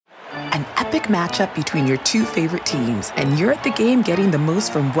An epic matchup between your two favorite teams, and you're at the game getting the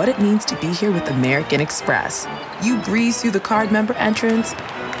most from what it means to be here with American Express. You breeze through the card member entrance,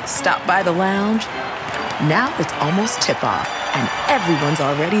 stop by the lounge. Now it's almost tip-off, and everyone's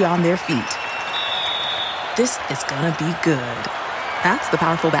already on their feet. This is gonna be good. That's the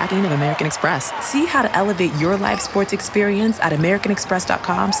powerful backing of American Express. See how to elevate your live sports experience at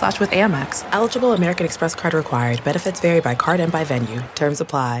americanexpress.com/withAmex. Eligible American Express card required. Benefits vary by card and by venue. Terms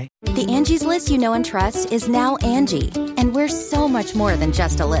apply. The Angie's List you know and trust is now Angie, and we're so much more than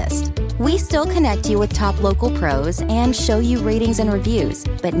just a list. We still connect you with top local pros and show you ratings and reviews,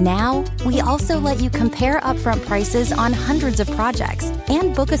 but now we also let you compare upfront prices on hundreds of projects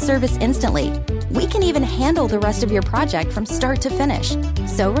and book a service instantly. We can even handle the rest of your project from start to finish.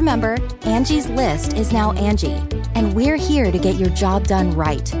 So remember, Angie's List is now Angie, and we're here to get your job done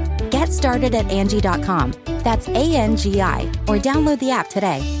right. Get started at Angie.com. That's ANGI, or download the app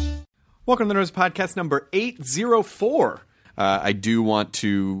today. Welcome to the Nerds Podcast number 804. I do want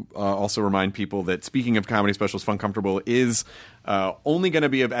to also remind people that speaking of comedy specials, Fun Comfortable is only going to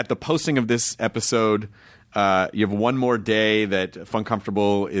be at the posting of this episode. You have one more day that Fun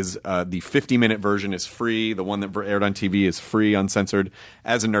Comfortable is the 50-minute version is free. The one that aired on TV is free, uncensored,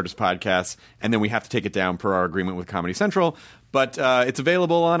 as a Nerdist podcast. And then we have to take it down per our agreement with Comedy Central. But it's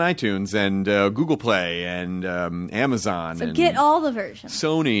available on iTunes and Google Play and Amazon. So and get all the versions.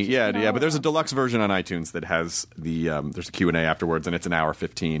 Sony, yeah. But there's a deluxe version on iTunes that has there's a Q&A afterwards, and it's an hour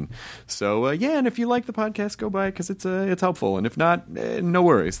 15. So and if you like the podcast, go by it because it's helpful. And if not, no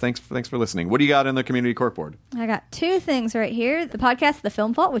worries. Thanks for listening. What do you got in the community corkboard? I got two things right here. The podcast, The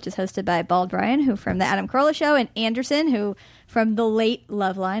Film Vault, which is hosted by Bald Brian, who from The Adam Carolla Show, and Anderson, who from the late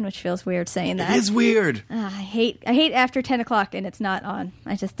Loveline, which feels weird saying that. It is weird. I hate after 10 o'clock and it's not on.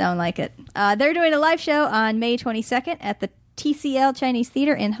 I just don't like it. They're doing a live show on May 22nd at the TCL Chinese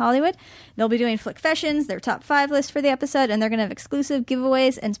Theater in Hollywood. They'll be doing Flickfessions, their top 5 list for the episode, and they're going to have exclusive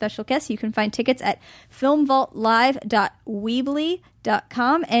giveaways and special guests. You can find tickets at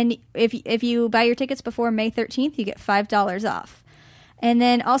filmvaultlive.weebly.com, and if you buy your tickets before May 13th, you get $5 off. And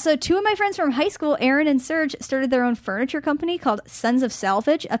then also 2 of my friends from high school, Aaron and Serge, started their own furniture company called Sons of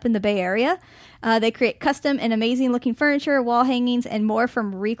Salvage up in the Bay Area. They create custom and amazing looking furniture, wall hangings, and more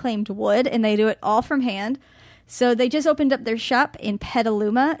from reclaimed wood, and they do it all from hand. So they just opened up their shop in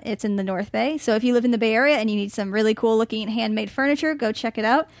Petaluma. It's in the North Bay. So if you live in the Bay Area and you need some really cool looking handmade furniture, go check it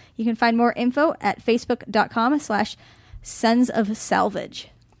out. You can find more info at facebook.com/Sons of Salvage.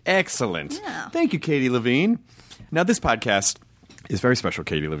 Excellent. Yeah. Thank you, Katie Levine. Now this podcast is very special,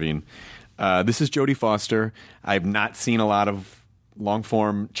 Katie Levine. This is Jodie Foster. I've not seen a lot of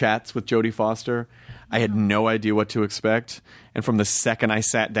long-form chats with Jodie Foster. I had no idea what to expect. And from the second I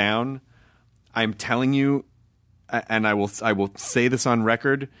sat down, I'm telling you, and I will say this on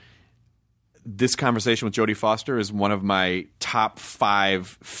record, this conversation with Jodie Foster is one of my top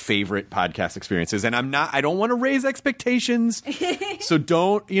 5 favorite podcast experiences. And I don't want to raise expectations. So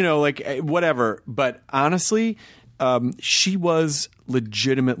don't, whatever. But honestly, she was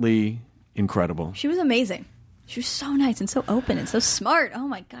legitimately incredible. She was amazing. She was so nice and so open and so smart. Oh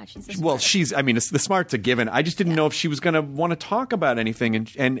my God, she's so smart. Well, the smart's a given. I just didn't know if she was going to want to talk about anything.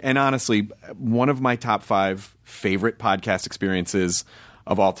 And honestly, one of my top 5 favorite podcast experiences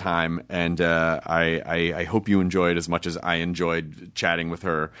of all time. And I hope you enjoyed as much as I enjoyed chatting with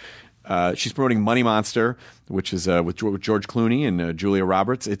her. She's promoting Money Monster, which is with George Clooney and Julia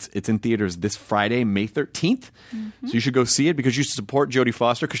Roberts. It's in theaters this Friday, May 13th. Mm-hmm. So you should go see it because you should support Jodie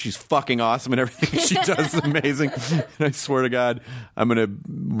Foster because she's fucking awesome and everything she does is amazing. And I swear to God,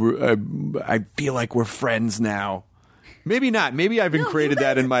 I feel like we're friends now. Maybe not. Maybe I've created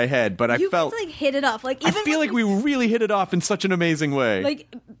that in my head, but I felt like hit it off. Like even I feel like we really hit it off in such an amazing way.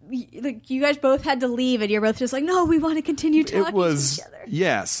 Like you guys both had to leave, and you're both just like, no, we want to continue talking together.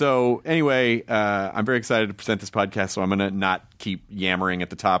 Yeah. So anyway, I'm very excited to present this podcast. So I'm gonna not keep yammering at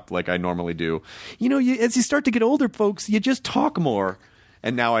the top like I normally do. As you start to get older, folks, you just talk more.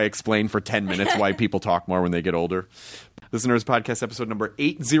 And now I explain for 10 minutes why people talk more when they get older. Listeners Podcast episode number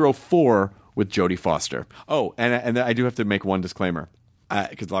 804 with Jodie Foster. Oh, and I do have to make one disclaimer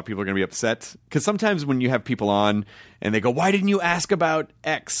because a lot of people are going to be upset. Because sometimes when you have people on and they go, why didn't you ask about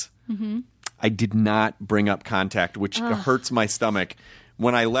X? Mm-hmm. I did not bring up Contact, which hurts my stomach.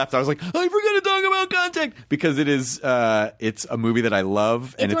 When I left, I was like, I forgot to talk about Contact because it's a movie that I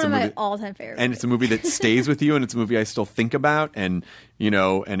love. It's one of my all-time favorites. And it's a movie that stays with you, and it's a movie I still think about. And,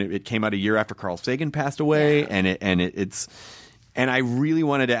 it came out a year after Carl Sagan passed away. Yeah. And I really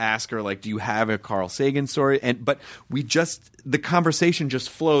wanted to ask her, like, do you have a Carl Sagan story? But the conversation just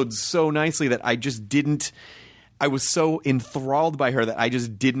flowed so nicely that I was so enthralled by her that I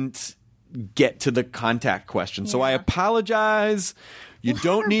just didn't get to the contact question. So I apologize. You We'll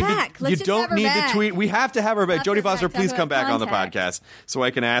don't have her need back. to. Let's You just don't have her need back. to tweet. We have to have her back. Have Jodie her Foster, back. please Talk come about back on the contact. podcast so I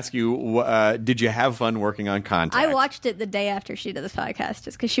can ask you. Did you have fun working on Contact? I watched it the day after she did this podcast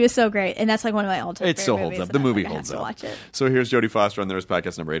just because she was so great, and that's like one of my all-time. It still favorite holds movies, up. The and I was movie like, I holds have up. to watch it. So here's Jodie Foster on the Nerdist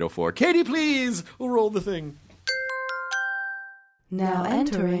Podcast number 804. Katie, please, we'll roll the thing. Now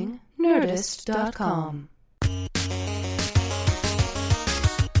entering Nerdist.com.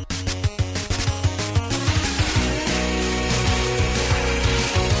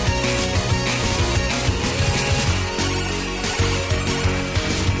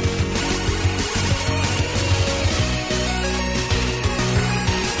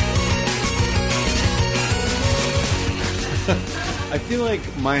 I feel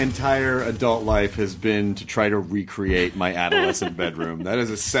like my entire adult life has been to try to recreate my adolescent bedroom. That is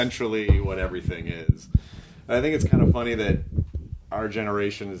essentially what everything is. And I think it's kind of funny that our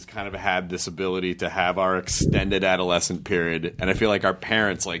generation has kind of had this ability to have our extended adolescent period. And I feel like our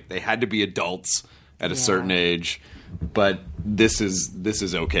parents, like, they had to be adults at a certain age. But this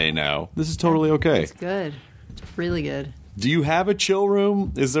is okay now. This is totally okay. It's good. It's really good. Do you have a chill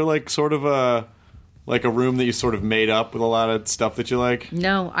room? Is there like sort of a room that you sort of made up with a lot of stuff that you like?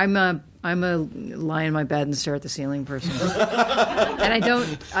 No, I'm a lie in my bed and stare at the ceiling person. And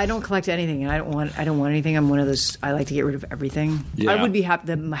I don't collect anything, and I don't want anything. I'm one of those. I like to get rid of everything. Yeah. I would be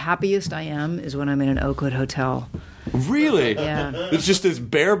happy. The happiest I am is when I'm in an Oakwood hotel. Really? Yeah. It's just as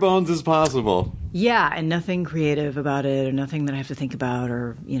bare bones as possible. Yeah, and nothing creative about it, or nothing that I have to think about,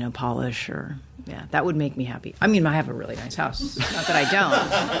 or polish, or that would make me happy. I mean, I have a really nice house. Not that I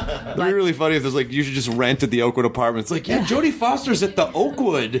don't. It'd be really funny if there's like you should just rent at the Oakwood apartments. Like, yeah, Jodie Foster's at the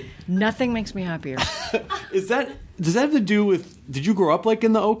Oakwood. Nothing makes me happier. Does that have to do with? Did you grow up like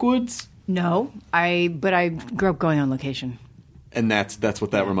in the Oakwoods? No, but I grew up going on location. And that's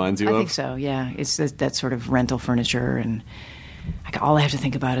what that reminds you of? I think so. Yeah, it's that sort of rental furniture, and all I have to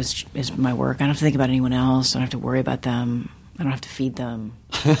think about is my work. I don't have to think about anyone else. I don't have to worry about them. I don't have to feed them.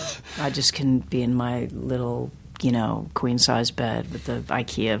 I just can be in my little, queen size bed with the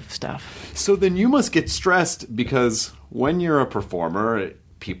IKEA stuff. So then you must get stressed because when you're a performer,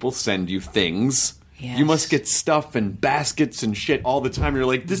 people send you things. Yes. You must get stuff and baskets and shit all the time. You're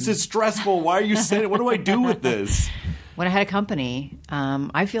like, this is stressful. Why are you sending? What do I do with this? When I had a company,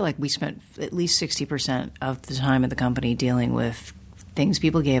 I feel like we spent at least 60% of the time at the company dealing with things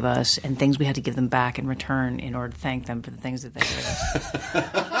people gave us and things we had to give them back in return in order to thank them for the things that they gave us.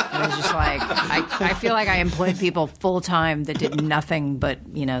 It was just like, I feel like I employed people full time that did nothing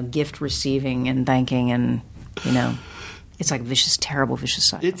but, gift receiving and thanking, and, it's like terrible vicious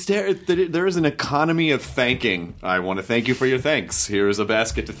cycle. There is an economy of thanking. I want to thank you for your thanks. Here is a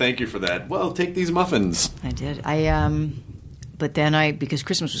basket to thank you for that. Well, take these muffins. I did. But then because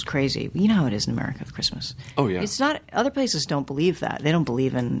Christmas was crazy. You know how it is in America with Christmas. Oh, yeah. It's not, other places don't believe that. They don't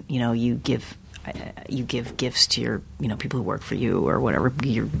believe in, you give gifts to your, people who work for you or whatever,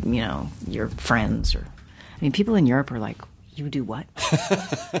 your friends. Or, people in Europe are like, you do what?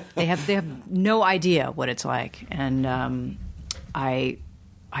 They have no idea what it's like. And I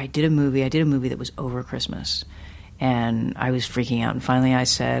did a movie that was over Christmas. And I was freaking out. And finally I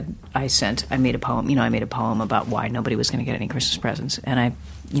made a poem. I made a poem about why nobody was going to get any Christmas presents. And I,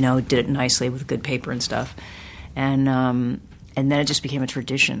 did it nicely with good paper and stuff. And then it just became a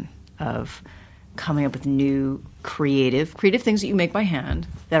tradition of coming up with new creative things that you make by hand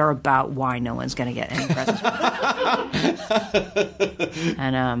that are about why no one's going to get any presents.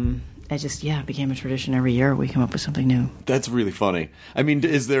 And it just, became a tradition. Every year we come up with something new. That's really funny.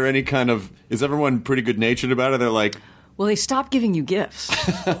 Is there any is everyone pretty good natured about it? They're like, well, they stopped giving you gifts.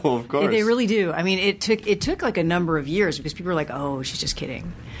 well, of course. They really do. It took like a number of years because people were like, oh, she's just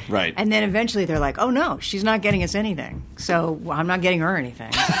kidding. Right. And then eventually they're like, oh, no, she's not getting us anything. So I'm not getting her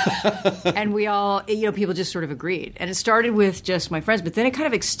anything. And we all, people just sort of agreed. And it started with just my friends, but then it kind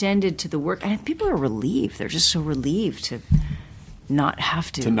of extended to the work. And people are relieved. They're just so relieved to not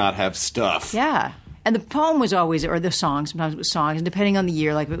have to. To not have stuff. Yeah. And the poem was always, or the song, sometimes it was songs. And depending on the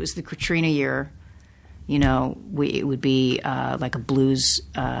year, like if it was the Katrina year, it would be like a blues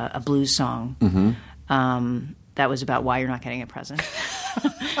song. Mm-hmm. That was about why you're not getting a present.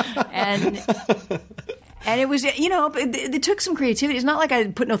 and it was, it took some creativity. It's not like I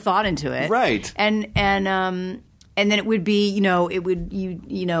put no thought into it. Right. And then it would be,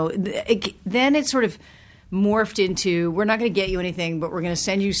 then it sort of morphed into, we're not going to get you anything, but we're going to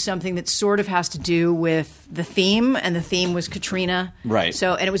send you something that sort of has to do with the theme, and the theme was Katrina. Right.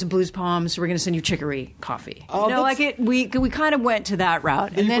 So, and it was a blues poem, so we're going to send you chicory coffee. Oh, we kind of went to that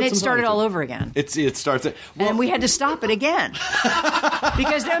route, and then it started all over again. It starts at... Well, and we had to stop it again.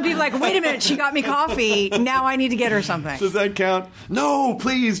 Because then people like, wait a minute, she got me coffee, now I need to get her something. Does that count? No,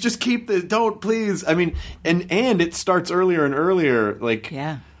 please, just keep this. Don't, please. I mean, and it starts earlier and earlier. Like,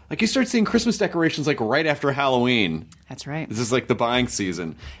 yeah. Like you start seeing Christmas decorations like right after Halloween. That's right. This is like the buying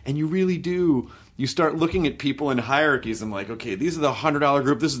season. And you really do. You start looking at people in hierarchies and like, okay, these are the $100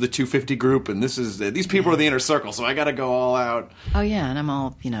 group, this is the $250 group, and these people are the inner circle, so I got to go all out. Oh, yeah, and I'm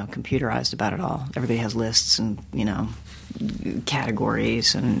all, computerized about it all. Everybody has lists and,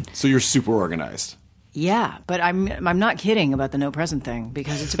 categories. And so you're super organized. Yeah, but I'm not kidding about the no present thing,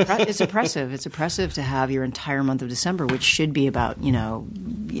 because it's oppressive. It's oppressive to have your entire month of December, which should be about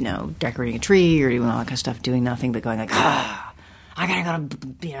decorating a tree or doing all that kind of stuff, doing nothing but going like, I gotta go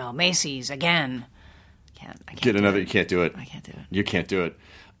to Macy's again. I can't get another. You can't do it. I can't do it. You can't do it.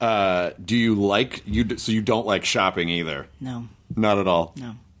 Do you like you? So you don't like shopping either? No, not at all.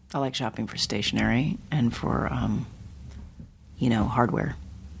 No, I like shopping for stationery and for hardware.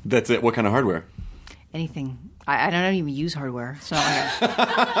 That's it. What kind of hardware? Anything. I don't even use hardware, so you're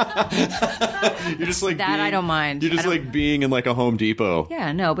just like that. I don't mind. You're just like being in like a Home Depot.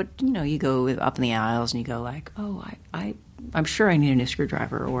 Yeah, no, but you go up in the aisles and you go like, oh, I'm sure I need a new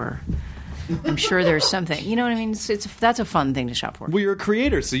screwdriver, or I'm sure there's something. You know what I mean? That's a fun thing to shop for. Well, you're a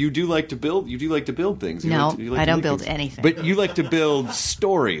creator, so you do like to build. You do like to build things. I don't build anything. But you like to build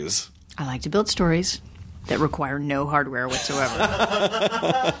stories. I like to build stories that require no hardware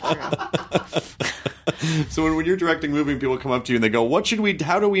whatsoever. So when you're directing a movie and people come up to you and they go,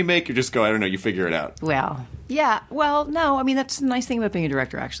 how do we make? You just go, I don't know, you figure it out. Well, yeah. Well, no, I mean, that's the nice thing about being a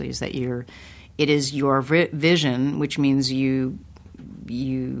director, actually, is that it is your vision, which means you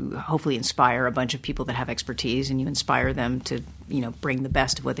hopefully inspire a bunch of people that have expertise, and you inspire them to, bring the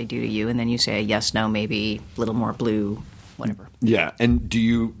best of what they do to you, and then you say yes, no, maybe, a little more blue, whatever. Yeah, and do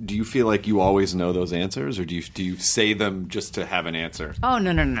you feel like you always know those answers, or do you say them just to have an answer? Oh,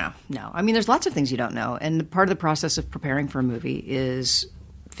 no. I mean, there's lots of things you don't know, and part of the process of preparing for a movie is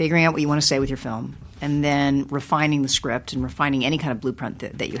figuring out what you want to say with your film, and then refining the script and refining any kind of blueprint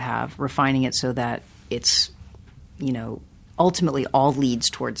that you have, refining it so that it's, ultimately all leads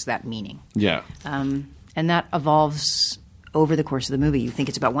towards that meaning. Yeah. And that evolves over the course of the movie. You think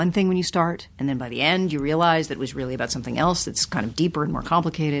it's about one thing when you start, and then by the end you realize that it was really about something else that's kind of deeper and more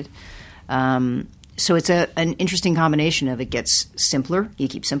complicated. So it's an interesting combination of it gets simpler, you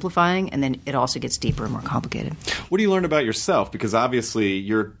keep simplifying, and then it also gets deeper and more complicated. What do you learn about yourself? Because obviously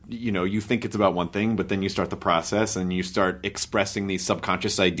you think it's about one thing, but then you start the process and you start expressing these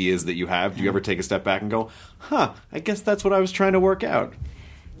subconscious ideas that you have. Do you ever take a step back and go, I guess that's what I was trying to work out?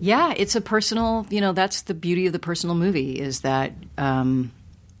 Yeah, it's a personal, that's the beauty of the personal movie, is that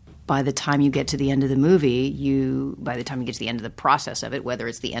by the time you get to the end of the movie, by the time you get to the end of the process of it, whether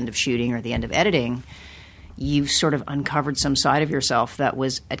it's the end of shooting or the end of editing, you've sort of uncovered some side of yourself that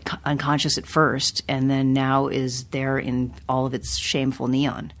was unconscious at first, and then now is there in all of its shameful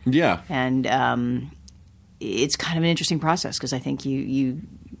neon. Yeah. And it's kind of an interesting process, because I think you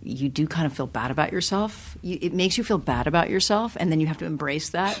do kind of feel bad about yourself. It makes you feel bad about yourself, and then you have to embrace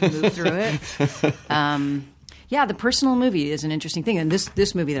that and move through it. Yeah, the personal movie is an interesting thing. And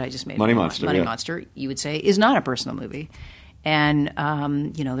this movie that I just made, Money Monster, you would say, is not a personal movie. And,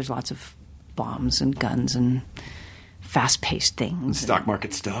 there's lots of bombs and guns and fast-paced things. Stock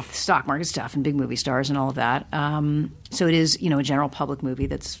market stuff and big movie stars and all of that. So it is, a general public movie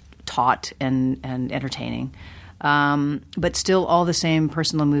that's taut and entertaining. But still all the same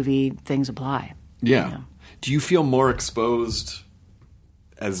personal movie things apply. Yeah. Do you feel more exposed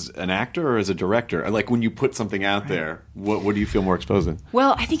as an actor or as a director? Like when you put something out there, what do you feel more exposed in?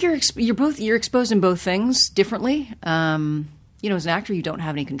 Well, I think you're exposed in both things differently. As an actor, you don't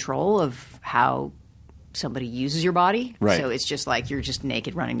have any control of how somebody uses your body. Right. So it's just like you're just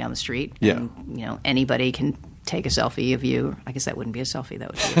naked running down the street. Yeah. And, anybody can take a selfie of you. I guess that wouldn't be a selfie.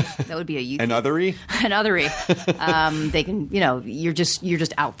 That would be a YouTube. An othery? An othery. They can, you're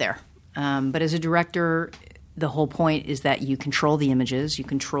just out there. But as a director, the whole point is that you control the images, you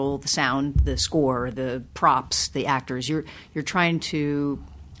control the sound, the score, the props, the actors. You're trying to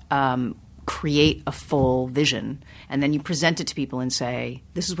create a full vision, and then you present it to people and say,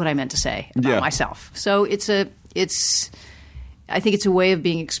 "This is what I meant to say about myself." So I think it's a way of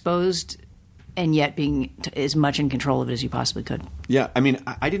being exposed and yet being as much in control of it as you possibly could. Yeah, I mean,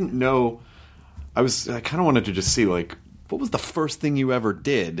 I didn't know. I kind of wanted to just see, like, what was the first thing you ever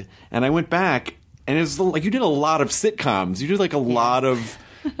did? And I went back. And it's like you did a lot of sitcoms. You did like a lot of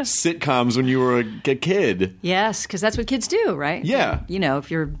sitcoms when you were a kid. Yes, because that's what kids do, right? Yeah. You know,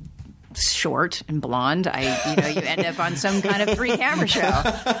 if you're short and blonde, you end up on some kind of 3-camera show.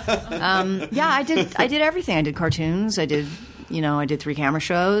 I did everything. I did cartoons. I did 3-camera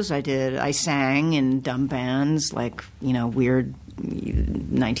shows. I sang in dumb bands, like, weird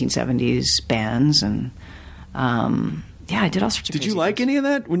 1970s bands, and I did all sorts of. Did you like any of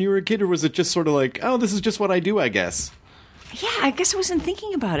that when you were a kid, or was it just sort of like, oh, this is just what I do, I guess? Yeah, I guess I wasn't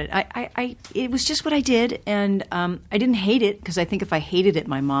thinking about it. It was just what I did, and I didn't hate it, because I think if I hated it,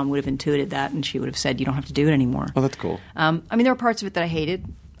 my mom would have intuited that, and she would have said, "You don't have to do it anymore." Oh, that's cool. There were parts of it that I hated.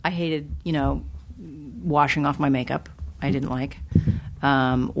 I hated, washing off my makeup. I didn't like,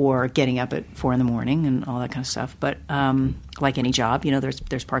 or getting up at 4 a.m. and all that kind of stuff. But like any job,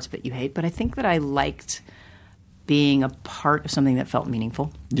 there's parts of it you hate. But I think that I liked being a part of something that felt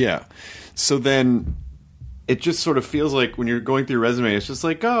meaningful. Yeah. So then it just sort of feels like when you're going through your resume, it's just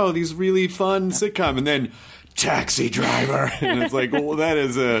like, oh, these really fun sitcom, and then Taxi Driver. And it's like, well, that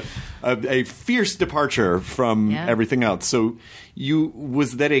is a fierce departure from everything else. So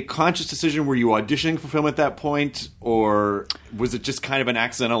was that a conscious decision? Were you auditioning for film at that point? Or was it just kind of an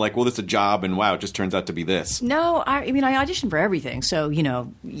accidental, like, well, this is a job, and wow, it just turns out to be this? No, I auditioned for everything. So,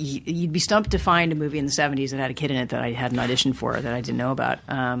 you'd be stumped to find a movie in the 70s that had a kid in it that I hadn't auditioned for, that I didn't know about.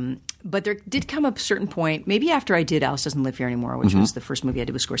 But there did come a certain point, maybe after I did Alice Doesn't Live Here Anymore, which was the first movie I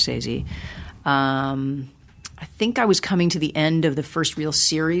did with Scorsese. I think I was coming to the end of the first real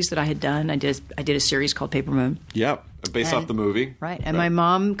series that I had done. I did a series called Paper Moon. Yep, based off the movie. Right. And my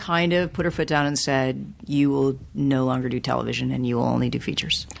mom kind of put her foot down and said, you will no longer do television, and you will only do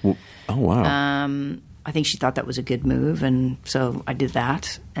features. Well, oh, wow. I think she thought that was a good move, and so I did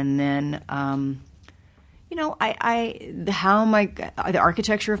that. And then, the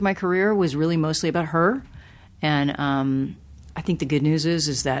architecture of my career was really mostly about her. And I think the good news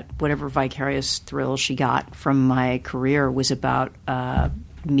is that whatever vicarious thrill she got from my career was about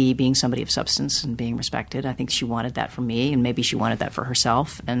me being somebody of substance and being respected. I think she wanted that for me, and maybe she wanted that for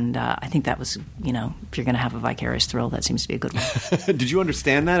herself. And I think that was, if you're going to have a vicarious thrill, that seems to be a good one. Did you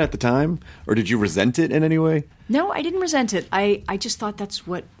understand that at the time? Or did you resent it in any way? No, I didn't resent it. I just thought that's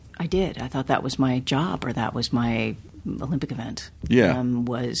what I did. I thought that was my job, or that was my Olympic event. Yeah.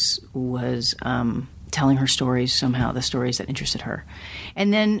 Was telling her stories somehow, the stories that interested her.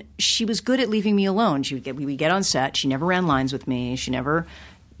 And then she was good at leaving me alone. We would get on set. She never ran lines with me. She never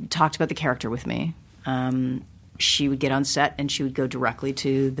talked about the character with me. She would get on set and she would go directly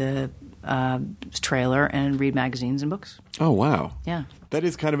to the trailer and read magazines and books. Oh, wow. Yeah. That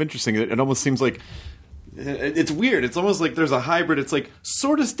is kind of interesting. It almost seems like it's weird. It's almost like there's a hybrid. It's like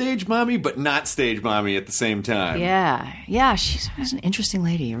sort of stage mommy, but not stage mommy at the same time. Yeah. Yeah, she's an interesting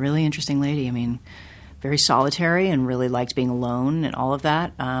lady, a really interesting lady. I mean, very solitary and really liked being alone and all of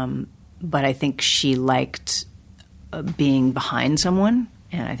that. But I think she liked being behind someone,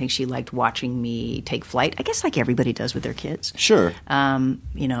 and I think she liked watching me take flight, I guess like everybody does with their kids. Sure.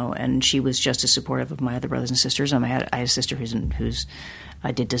 And she was just as supportive of my other brothers and sisters. I had a sister who's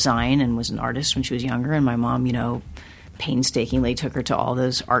did design and was an artist when she was younger, and my mom, painstakingly took her to all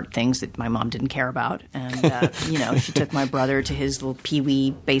those art things that my mom didn't care about. And, she took my brother to his little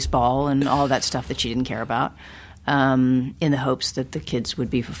peewee baseball and all that stuff that she didn't care about, in the hopes that the kids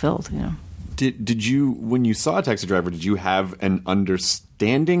would be fulfilled, Did you, when you saw Taxi Driver, did you have an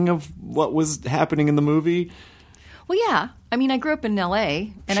understanding of what was happening in the movie? Well, yeah. I mean, I grew up in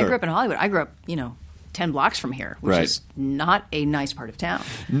L.A., and Sure. I grew up in Hollywood. I grew up, 10 blocks from here, which Right. is not a nice part of town.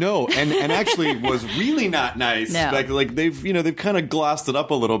 No, and actually was really not nice. No. Like they've kind of glossed it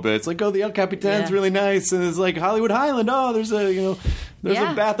up a little bit. It's like, oh, the El Capitan's Yeah. really nice, and it's like Hollywood Highland. Oh, there's a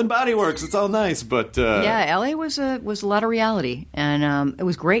Yeah. Bath and Body Works. It's all nice, but Yeah, LA was a lot of reality, and it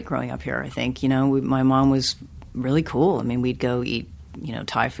was great growing up here. I think my mom was really cool. I mean, we'd go eat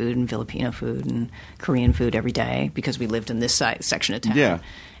Thai food and Filipino food and Korean food every day because we lived in this section of town. Yeah.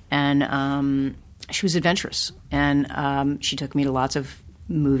 And she was adventurous, and she took me to lots of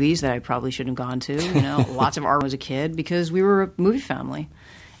movies that I probably shouldn't have gone to. Lots of art as a kid because we were a movie family.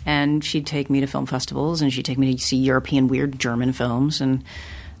 And she'd take me to film festivals, and she'd take me to see European weird German films. And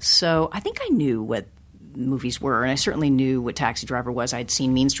so I think I knew what movies were, and I certainly knew what Taxi Driver was. I'd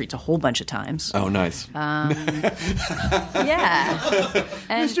seen Mean Streets a whole bunch of times. oh, nice. Yeah.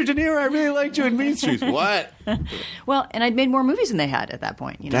 And, Mr. De Niro, I really liked you in Mean Streets. What? well, and I'd made more movies than they had at that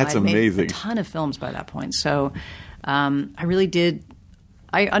point. That's I'd made amazing. a ton of films by that point. So I really did.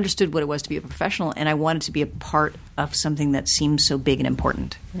 I understood what it was to be a professional, and I wanted to be a part of something that seemed so big and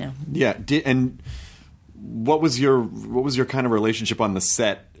important. Yeah. And what was your kind of relationship on the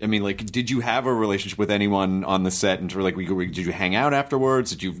set? I mean, like, did you have a relationship with anyone on the set? And like, did you hang out afterwards?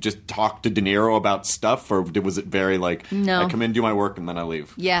 Did you just talk to De Niro about stuff, or was it very like, No. I come in, do my work, and then I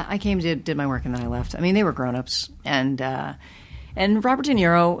leave? Yeah, I came, did my work, and then I left. I mean, they were grown-ups, and Robert De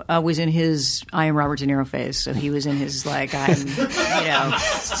Niro was in his I am Robert De Niro phase. So he was in his like I'm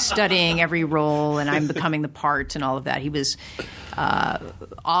studying every role and I'm becoming the part and all of that. He was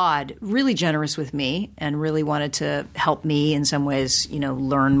odd, really generous with me, and really wanted to help me in some ways,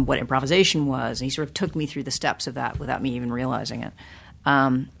 learn what improvisation was. And he sort of took me through the steps of that without me even realizing it.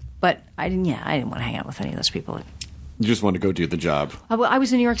 But I didn't want to hang out with any of those people. You just want to go do the job. Well, I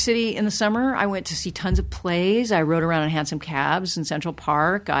was in New York City in the summer. I went to see tons of plays. I rode around in handsome cabs in Central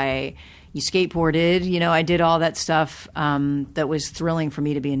Park. You skateboarded. I did all that stuff that was thrilling for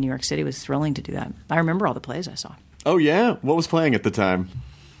me to be in New York City. It was thrilling to do that. I remember all the plays I saw. Oh, yeah? What was playing at the time?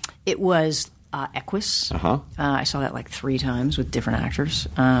 It was Equus. Uh-huh. I saw that like 3 times with different actors.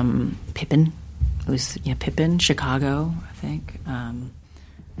 Pippin. It was Pippin, Chicago, I think.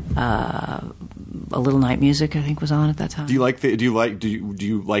 A Little Night Music, I think, was on at that time. Do you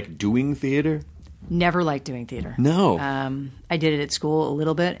like doing theater? Never liked doing theater. No. I did it at school a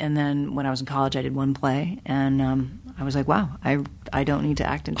little bit, and then when I was in college, I did one play, and I was like, wow, I don't need to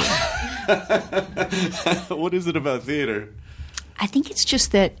act in theater. What is it about theater? I think it's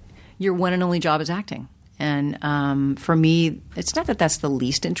just that your one and only job is acting. And for me, it's not that that's the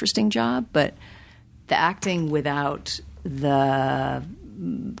least interesting job, but the acting without the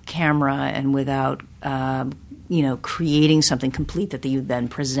camera and without creating something complete that you then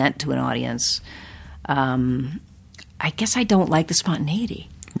present to an audience, I guess I don't like the spontaneity.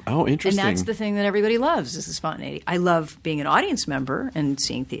 Oh, interesting. And that's the thing that everybody loves, is the spontaneity. I love being an audience member and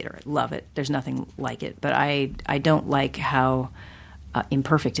seeing theater. I love it. There's nothing like it. But I don't like how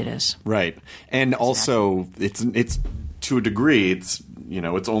imperfect it is. Right. And also, it's to a degree, it's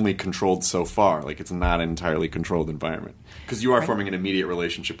only controlled so far. Like, it's not an entirely controlled environment. Because you are forming an immediate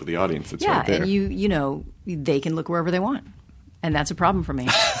relationship with the audience. It's right there. And they can look wherever they want. And that's a problem for me.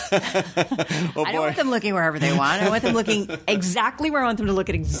 I don't want them looking wherever they want. I want them looking exactly where I want them to look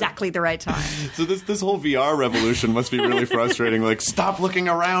at exactly the right time. So this whole VR revolution must be really frustrating. Like, stop looking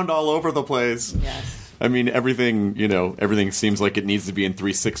around all over the place. Yes. I mean, everything seems like it needs to be in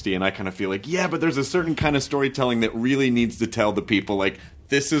 360, and I kind of feel like, yeah, but there's a certain kind of storytelling that really needs to tell the people, like,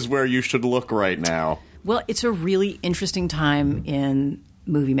 this is where you should look right now. Well, it's a really interesting time in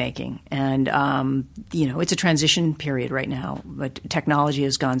movie making, and it's a transition period right now. But technology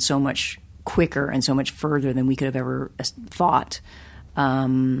has gone so much quicker and so much further than we could have ever thought.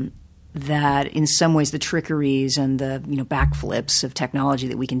 That in some ways, the trickeries and the backflips of technology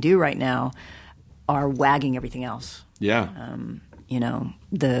that we can do right now are wagging everything else. Yeah.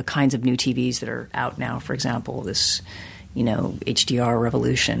 The kinds of new TVs that are out now, for example, this HDR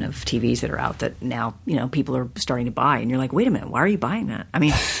revolution of TVs that are out that now, people are starting to buy. And you're like, wait a minute, why are you buying that? I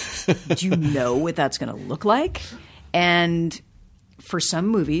mean, do you know what that's going to look like? And for some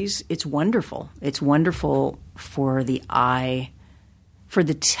movies, it's wonderful. It's wonderful for the eye, for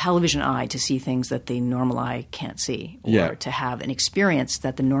the television eye, to see things that the normal eye can't see, or to have an experience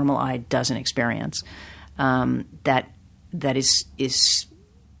that the normal eye doesn't experience. That is,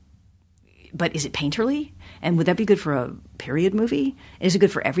 but is it painterly? And would that be good for a period movie? Is it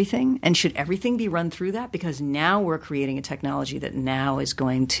good for everything? And should everything be run through that? Because now we're creating a technology that now is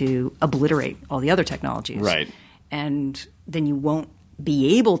going to obliterate all the other technologies. Right. And then you won't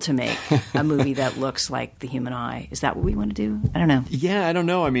be able to make a movie that looks like the human eye. Is that what we want to do? I don't know. Yeah, I don't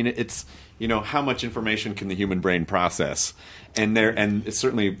know. I mean, it's, how much information can the human brain process? And it's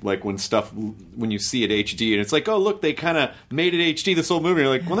certainly like when you see it HD and it's like, oh, look, they kind of made it HD this whole movie. You're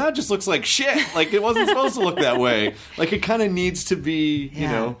like, well, that just looks like shit. Like, it wasn't supposed to look that way. Like, it kind of needs to be,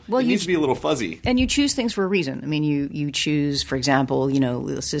 it needs to be a little fuzzy. And you choose things for a reason. I mean, you choose, for example,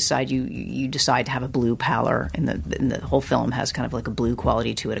 let's decide you decide to have a blue pallor, and the whole film has kind of like a blue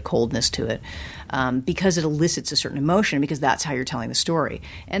quality to it, a coldness to it, because it elicits a certain emotion, because that's how you're telling the story.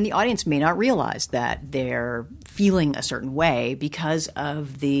 And the audience may not realize that they're feeling a certain way because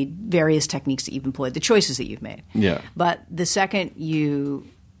of the various techniques that you've employed, the choices that you've made. Yeah. But the second you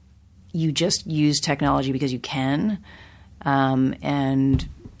just use technology because you can, and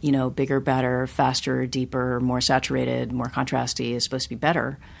bigger, better, faster, deeper, more saturated, more contrasty is supposed to be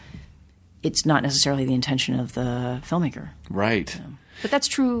better, it's not necessarily the intention of the filmmaker. Right. But that's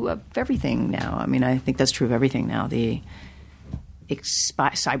true of everything now. I mean, I think that's true of everything now. The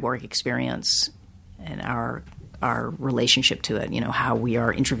cyborg experience and our relationship to it, how we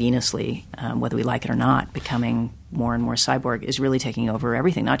are intravenously, whether we like it or not, becoming more and more cyborg is really taking over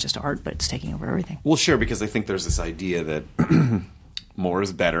everything, not just art, but it's taking over everything. Well, sure, because I think there's this idea that more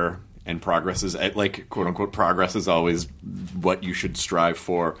is better, and progress is, like, quote-unquote, progress is always what you should strive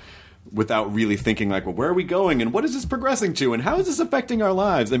for, without really thinking, like, well, where are we going, and what is this progressing to, and how is this affecting our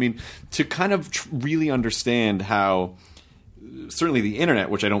lives? I mean, to kind of really understand how, certainly the internet,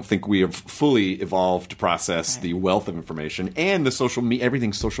 which I don't think we have fully evolved to process the wealth of information, and the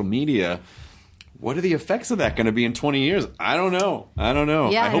everything social media, what are the effects of that going to be in 20 years? I don't know.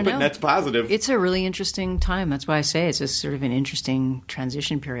 Yeah, I hope it nets positive. It's a really interesting time. That's why I say it's just sort of an interesting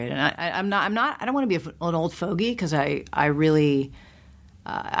transition period. And I don't want to be an old fogey, because I really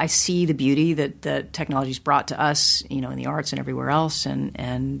I see the beauty that technology's brought to us, in the arts and everywhere else,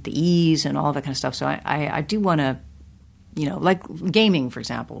 and the ease and all that kind of stuff. So I do want to, like gaming, for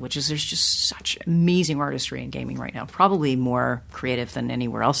example, there's just such amazing artistry in gaming right now, probably more creative than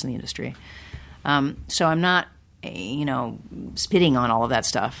anywhere else in the industry. So I'm not, spitting on all of that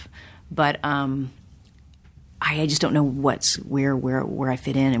stuff, but I just don't know where I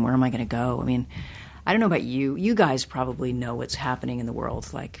fit in and where am I going to go. I mean, I don't know about you. You guys probably know what's happening in the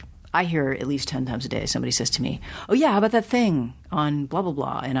world. Like, I hear at least 10 times a day somebody says to me, "Oh yeah, how about that thing on blah blah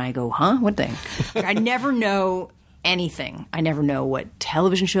blah?" And I go, "Huh? What thing?" I never know anything. I never know what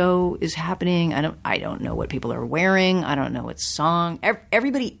television show is happening. I don't know what people are wearing. I don't know what song.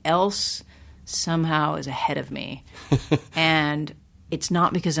 Everybody else somehow is ahead of me. And it's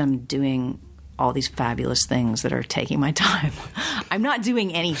not because I'm doing all these fabulous things that are taking my time. I'm not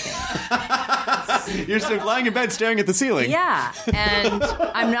doing anything. You're just lying in bed staring at the ceiling. Yeah. And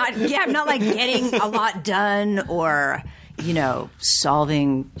I'm not like getting a lot done or,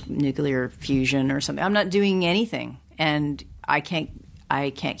 solving nuclear fusion or something. I'm not doing anything. And I can't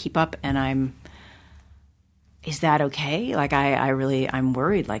keep up, and is that okay? Like, I'm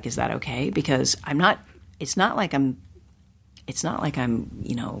worried, like, is that okay? Because it's not like I'm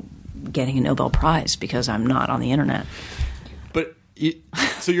getting a Nobel Prize because I'm not on the internet. But,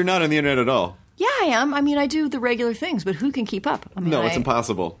 so you're not on the internet at all? Yeah, I am. I mean, I do the regular things, but who can keep up? I mean, no, it's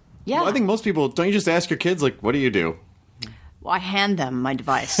impossible. Yeah. Well, I think most people, don't you just ask your kids, like, what do you do? Well, I hand them my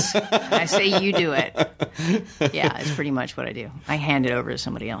device. And I say, you do it. Yeah, it's pretty much what I do. I hand it over to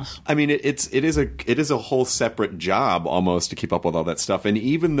somebody else. I mean, it is a whole separate job almost to keep up with all that stuff. And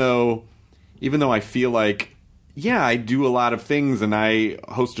even though I feel like, yeah, I do a lot of things, and I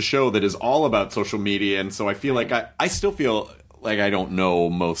host a show that is all about social media, and so I feel like I still feel like I don't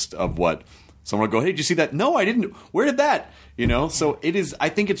know most of what someone will go, "Hey, did you see that?" "No, I didn't. Where did that?" So it is. I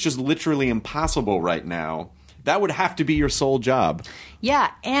think it's just literally impossible right now. That would have to be your sole job.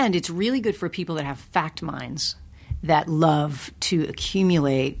 Yeah, and it's really good for people that have fact minds that love to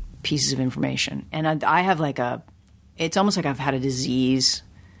accumulate pieces of information. And I have it's almost like I've had a disease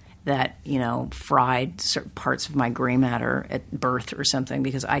that, fried certain parts of my gray matter at birth or something,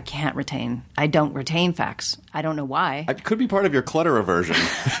 because I don't retain facts. I don't know why. It could be part of your clutter aversion.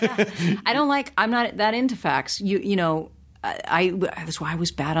 I'm not that into facts. That's why I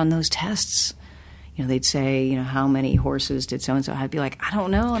was bad on those tests. They'd say, how many horses did so-and-so? I'd be like, I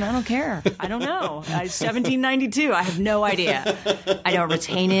don't know, and I don't care. I don't know. 1792. I have no idea. I don't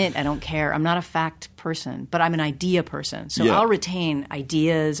retain it. I don't care. I'm not a fact person, but I'm an idea person. So yeah. I'll retain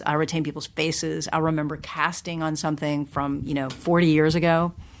ideas. I'll retain people's faces. I'll remember casting on something from, 40 years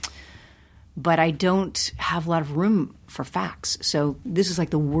ago. But I don't have a lot of room for facts. So this is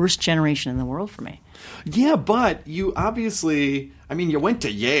like the worst generation in the world for me. Yeah, but you obviously, you went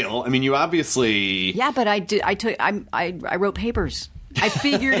to Yale. You obviously... Yeah, but I wrote papers. I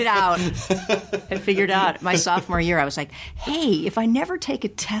figured it out. My sophomore year, I was like, hey, if I never take a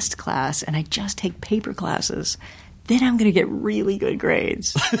test class and I just take paper classes, then I'm going to get really good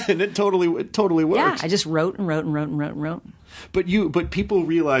grades. And it totally worked. Yeah, I just wrote and wrote and wrote and wrote and wrote. But people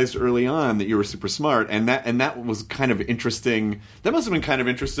realized early on that you were super smart, and that was kind of interesting. That must have been kind of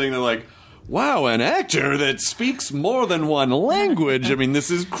interesting. They're like, wow, an actor that speaks more than one language.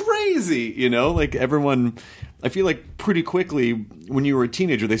 This is crazy. Like everyone, I feel like pretty quickly when you were a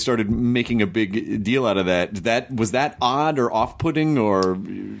teenager, they started making a big deal out of that. Was that odd or off-putting, or?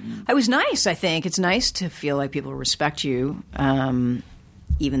 It was nice, I think. It's nice to feel like people respect you,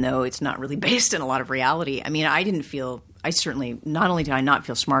 even though it's not really based in a lot of reality. Not only did I not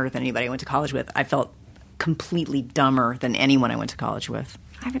feel smarter than anybody I went to college with, I felt completely dumber than anyone I went to college with.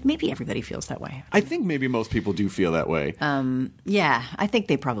 Maybe everybody feels that way. I think maybe most people do feel that way. Yeah, I think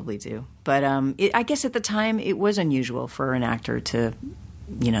they probably do. But I guess at the time it was unusual for an actor to,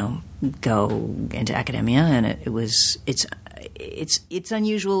 go into academia, and it's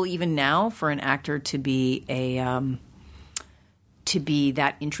unusual even now for an actor to be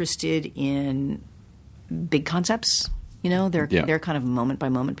that interested in big concepts. They're kind of moment by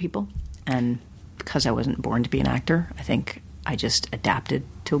moment people, and because I wasn't born to be an actor, I think I just adapted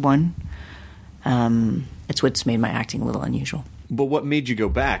to one. It's what's made my acting a little unusual. But what made you go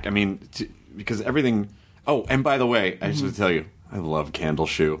back? I mean, because everything. Oh, and by the way, I just want to tell you, I love Candle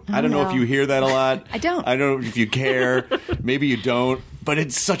Shoe. I don't know if you hear that a lot. I don't. I don't know if you care. Maybe you don't. But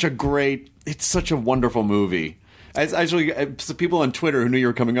it's such a wonderful movie. So people on Twitter who knew you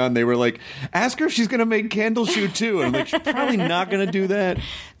were coming on, they were like, ask her if she's going to make Candle Shoe too. And I'm like, she's probably not going to do that.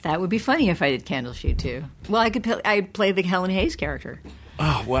 That would be funny if I did Candle Shoe too. Well, I'd play the Helen Hayes character.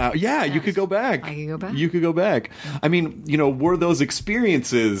 Oh, wow. Yeah, you could go back. I could go back. You could go back. I mean, were those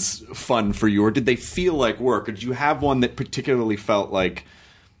experiences fun for you, or did they feel like work? Or did you have one that particularly felt like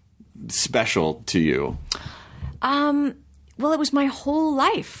special to you? Well, it was my whole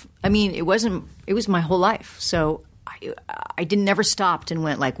life. I mean, it was my whole life. So I never stopped and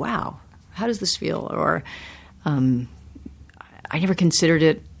went like, wow, how does this feel? Or I never considered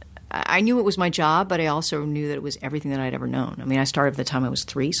it. I knew it was my job, but I also knew that it was everything that I'd ever known. I mean, I started at the time I was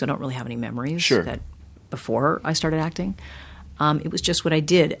 3, so I don't really have any memories that before I started acting. It was just what I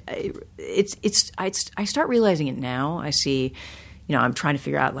did. I start realizing it now. I see, I'm trying to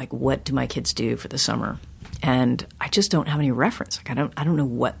figure out like what do my kids do for the summer, and I just don't have any reference. Like I don't know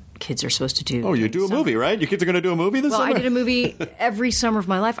what kids are supposed to do. Oh, you do a movie, right? Your kids are going to do a movie this summer? Well, I did a movie every summer of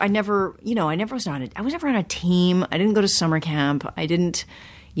my life. I was never on a team. I didn't go to summer camp. I didn't,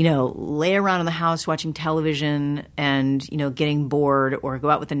 lay around in the house watching television and, getting bored, or go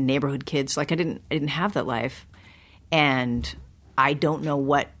out with the neighborhood kids. Like I didn't have that life. And I don't know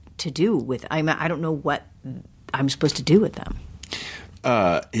what to do with, I don't know what I'm supposed to do with them.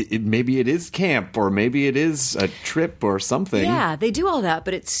 Maybe it is camp, or maybe it is a trip or something. Yeah, they do all that,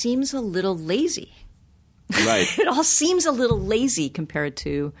 but it seems a little lazy. Right. It all seems a little lazy compared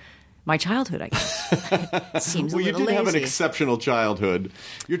to my childhood, I guess. It seems a little lazy. Well, you did have an exceptional childhood.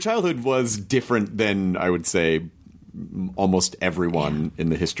 Your childhood was different than, I would say, almost everyone in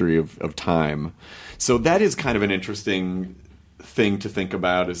the history of time. So that is kind of an interesting thing to think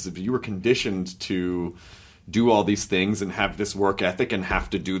about, is if you were conditioned to do all these things and have this work ethic and have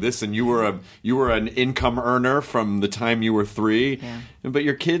to do this, and you were an income earner from the time you were 3, but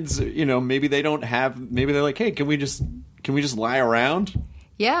your kids, maybe they don't have, maybe they're like, hey, can we just lie around?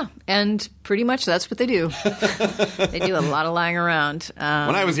 Yeah, and pretty much that's what they do. They do a lot of lying around. When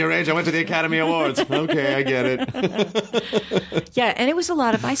I was your age, I went to the Academy Awards. Okay, I get it. Yeah, and it was a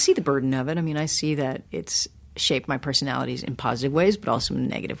lot of, I see the burden of it. I mean, I see that it's shaped my personalities in positive ways, but also in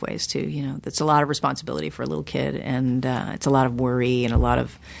negative ways too. That's a lot of responsibility for a little kid, and it's a lot of worry and a lot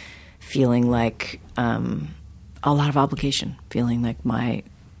of feeling like a lot of obligation, feeling like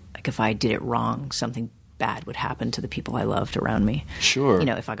if I did it wrong, something bad would happen to the people I loved around me. Sure.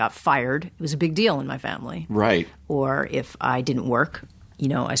 If I got fired, it was a big deal in my family. Right. Or if I didn't work,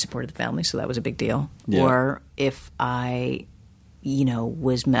 I supported the family, so that was a big deal. Yeah. Or if I,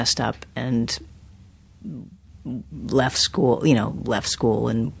 was messed up and left school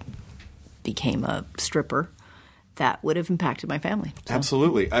and became a stripper, that would have impacted my family. So.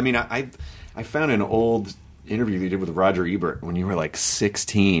 Absolutely. I mean, I found an old interview you did with Roger Ebert when you were like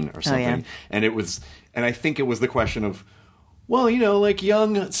 16 or something. Oh, yeah. And I think it was the question of, well, like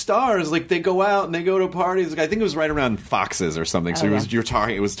young stars, like they go out and they go to parties. Like, I think it was right around Foxes or something. So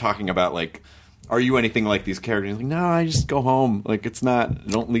it was talking about like, are you anything like these characters? Like, no, I just go home. Like, it's not, I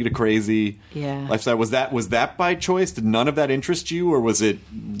don't lead a crazy lifestyle. Was that by choice? Did none of that interest you, or was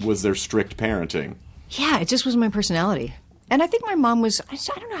there strict parenting? Yeah, it just was my personality. And I think my mom was, I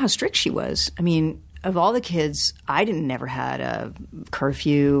don't know how strict she was. I mean, of all the kids, I never had a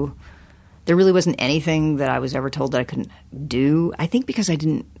curfew. There really wasn't anything that I was ever told that I couldn't do. I think because I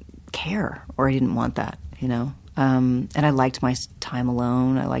didn't care, or I didn't want that, And I liked my time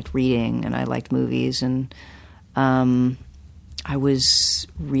alone. I liked reading, and I liked movies, and I was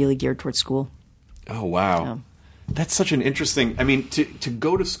really geared towards school. Oh, wow. That's such an interesting... I mean, to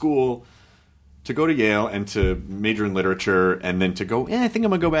go to school, to go to Yale and to major in literature, and then to go, I think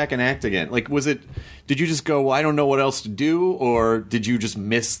I'm going to go back and act again. Like, did you just go, well, I don't know what else to do, or did you just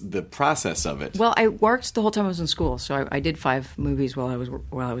miss the process of it? Well, I worked the whole time I was in school, so I did 5 movies while I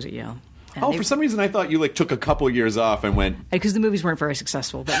was at Yale. And for some reason I thought you took a couple years off and went... Because the movies weren't very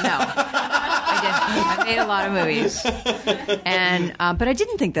successful, but no. I made a lot of movies. And but I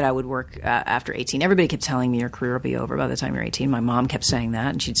didn't think that I would work after 18. Everybody kept telling me your career will be over by the time you're 18. My mom kept saying that,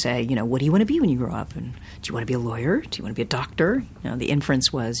 and she'd say, what do you want to be when you grow up? And do you want to be a lawyer? Do you want to be a doctor? The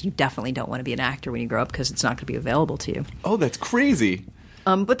inference was you definitely don't want to be an actor when you grow up because it's not going to be available to you. Oh, that's crazy.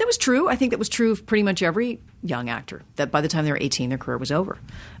 But that was true. I think that was true of pretty much every young actor, that by the time they were 18, their career was over.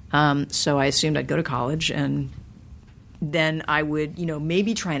 So I assumed I'd go to college, and then I would,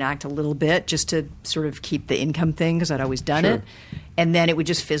 maybe try and act a little bit just to sort of keep the income thing, because I'd always done it. And then it would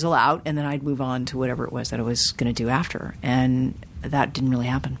just fizzle out, and then I'd move on to whatever it was that I was going to do after. And that didn't really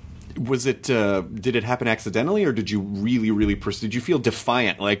happen. Was it? Did it happen accidentally, or did you really did you feel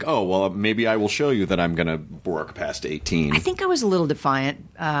defiant? Like, oh, well, maybe I will show you that I'm going to work past 18. I think I was a little defiant.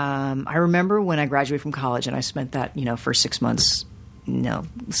 I remember when I graduated from college, and I spent that first 6 months,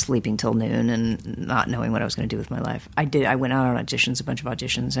 sleeping till noon and not knowing what I was going to do with my life. I went out on auditions, a bunch of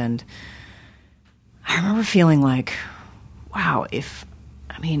auditions, and I remember feeling like, wow,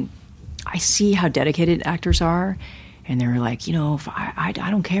 I see how dedicated actors are. And they were like, if I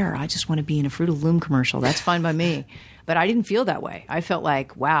don't care. I just want to be in a Fruit of the Loom commercial. That's fine by me. But I didn't feel that way. I felt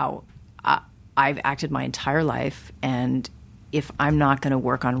like, wow, I've acted my entire life. And if I'm not going to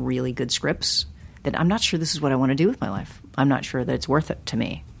work on really good scripts, then I'm not sure this is what I want to do with my life. I'm not sure that it's worth it to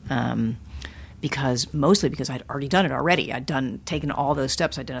me. Mostly because I'd already done it already. Taken all those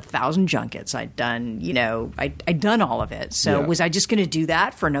steps. I'd done 1,000 junkets. I'd done, I'd done all of it. So was I just going to do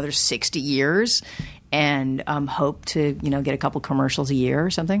that for another 60 years? And hope to, get a couple commercials a year or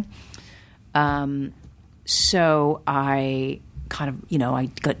something. So I kind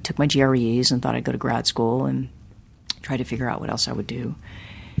of, took my GREs and thought I'd go to grad school and try to figure out what else I would do.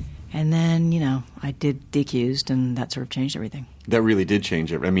 And then, I did The Accused, and that sort of changed everything. That really did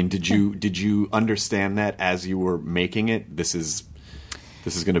change it. I mean, did you understand that as you were making it? This is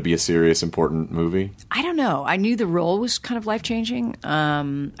going to be a serious, important movie? I don't know. I knew the role was kind of life-changing.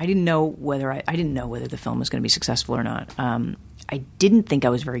 I didn't know whether the film was going to be successful or not. I didn't think I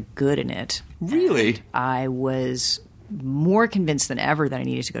was very good in it. Really? And I was more convinced than ever that I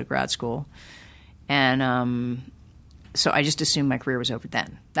needed to go to grad school. And so I just assumed my career was over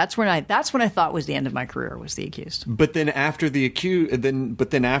then. That's when I thought was the end of my career, was The Accused. But then after The Accused,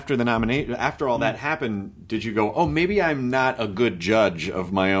 after the nomination, after all that happened, did you go, oh, maybe I'm not a good judge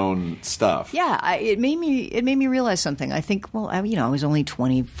of my own stuff? Yeah, it made me realize something. I think, I was only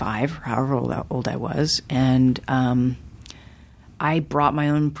 25, however old I was, and I brought my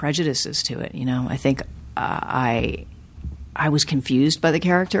own prejudices to it. I think I was confused by the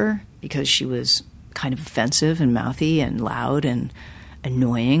character because she was kind of offensive and mouthy and loud and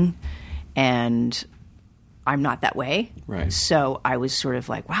annoying, and I'm not that way. Right. So I was sort of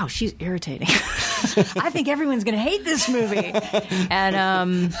like, wow, she's irritating. I think everyone's going to hate this movie.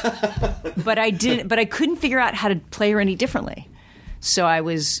 And but I couldn't figure out how to play her any differently. So I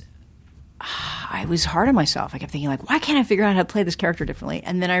was hard on myself. I kept thinking, like, why can't I figure out how to play this character differently?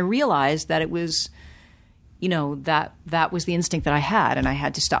 And then I realized that it was, that was the instinct that I had, and I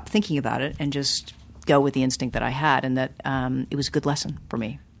had to stop thinking about it and just go with the instinct that I had, and that it was a good lesson for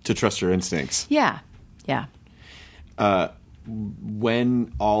me. To trust your instincts. Yeah.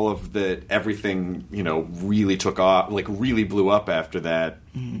 When all of everything, really took off, like really blew up after that,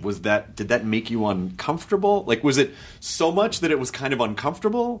 did that make you uncomfortable? Like, was it so much that it was kind of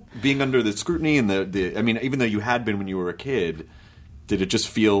uncomfortable being under the scrutiny and even though you had been when you were a kid, did it just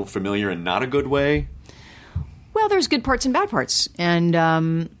feel familiar in not a good way? Well, there's good parts and bad parts.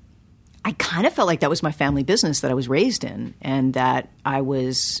 And, I kind of felt like that was my family business that I was raised in, and that I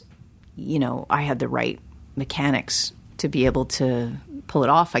was, I had the right mechanics to be able to pull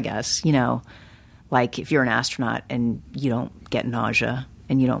it off, I guess. Like if you're an astronaut and you don't get nausea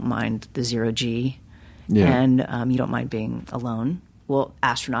and you don't mind the 0G and you don't mind being alone, well,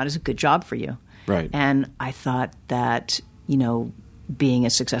 astronaut is a good job for you. Right. And I thought that, being a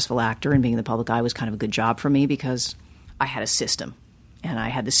successful actor and being in the public eye was kind of a good job for me because I had a system. And I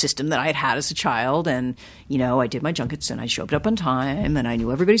had the system that I had had as a child, and, I did my junkets, and I showed up on time, and I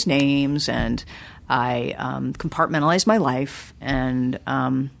knew everybody's names, and I compartmentalized my life, and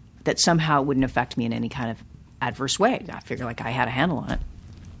that somehow it wouldn't affect me in any kind of adverse way. I figured like I had a handle on it.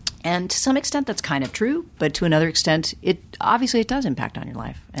 And to some extent, that's kind of true, but to another extent, it does impact on your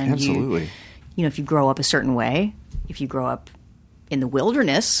life. And absolutely. If you grow up a certain way, if you grow up in the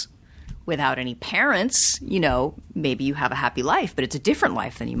wilderness without any parents, maybe you have a happy life, but it's a different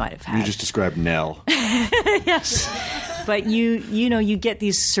life than you might have had. You just described Nell. Yes. But you get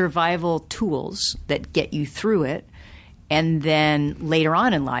these survival tools that get you through it, and then later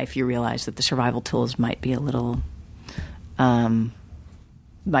on in life you realize that the survival tools might be a little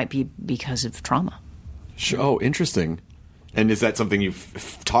might be because of trauma. Sure. Oh, interesting. And is that something you've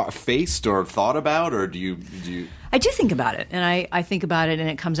faced or thought about, or do you? I do think about it, and I think about it, and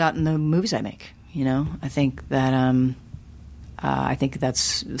it comes out in the movies I make. I think that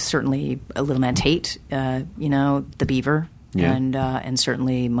that's certainly a Little Man Tate. The Beaver, Yeah. and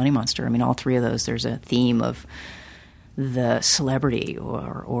certainly Money Monster. I mean, all three of those, there's a theme of the celebrity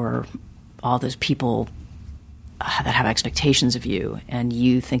or all those people that have expectations of you, and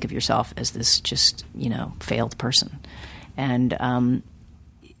you think of yourself as this just, failed person. And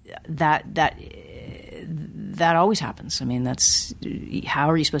that always happens. I mean, that's how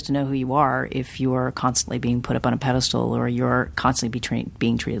are you supposed to know who you are if you're constantly being put up on a pedestal, or you're constantly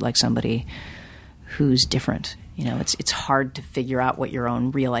being treated like somebody who's different? It's hard to figure out what your own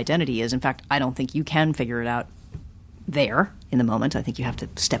real identity is. In fact, I don't think you can figure it out there in the moment. I think you have to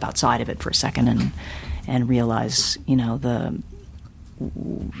step outside of it for a second and realize,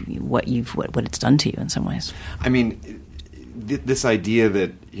 what it's done to you in some ways. I mean, this idea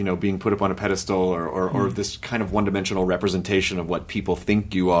that, being put up on a pedestal or this kind of one-dimensional representation of what people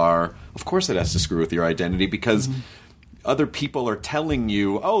think you are, of course it has to screw with your identity, because other people are telling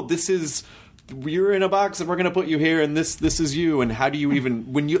you, oh, you're in a box and we're going to put you here and this is you. And how do you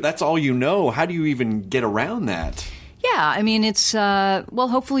even, that's all you know, how do you even get around that? Yeah, I mean, it's,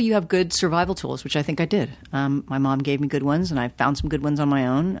 hopefully you have good survival tools, which I think I did. My mom gave me good ones, and I found some good ones on my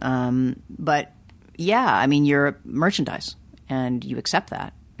own. But yeah, I mean, you're merchandise, and you accept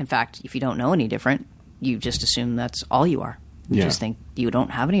that. In fact, if you don't know any different, you just assume that's all you are. You just think you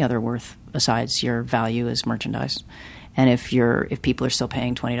don't have any other worth besides your value as merchandise. And if people are still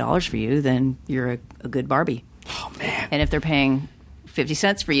paying $20 for you, then you're a good Barbie. Oh, man. And if they're paying 50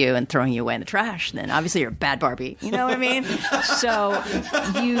 cents for you and throwing you away in the trash, then obviously you're a bad Barbie. You know what I mean? So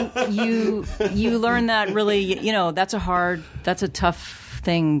you learn that really, that's a tough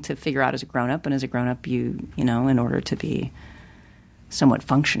thing to figure out as a grown-up. And as a grown-up, in order to be somewhat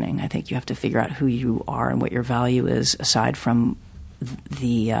functioning, I think you have to figure out who you are and what your value is, aside from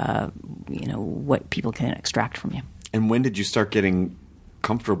the, what people can extract from you. And when did you start getting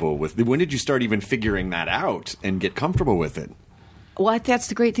comfortable with when did you start even figuring that out and get comfortable with it? Well, that's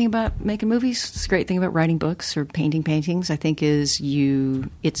the great thing about making movies. It's the great thing about writing books or painting paintings, I think, is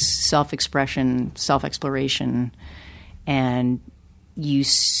it's self-expression, self-exploration, and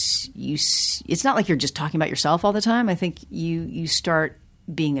it's not like you're just talking about yourself all the time. I think you start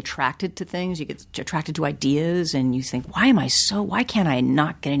being attracted to things. You get attracted to ideas, and you think, why can't I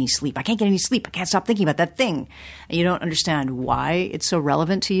not get any sleep? I can't get any sleep. I can't stop thinking about that thing. And you don't understand why it's so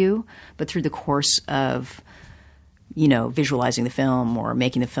relevant to you, but through the course of visualizing the film or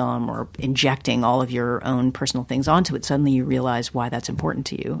making the film or injecting all of your own personal things onto it, suddenly you realize why that's important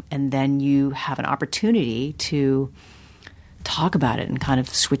to you. And then you have an opportunity to talk about it and kind of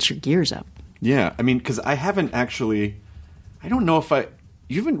switch your gears up. Yeah. I mean, because I don't know if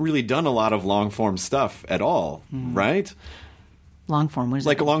you haven't really done a lot of long form stuff at all, right? Long form, what is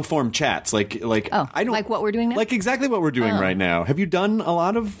like that? Long form chats, like I don't like what we're doing now? Like exactly what we're doing right now. Have you done a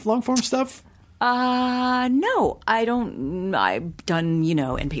lot of long form stuff? No, I don't. I've done,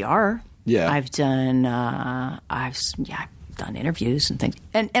 NPR. Yeah. I've done, I've done interviews and things.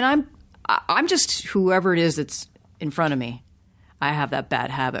 And I'm just whoever it is that's in front of me. I have that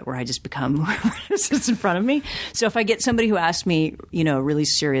bad habit where I just become whoever it is that's in front of me. So if I get somebody who asks me, really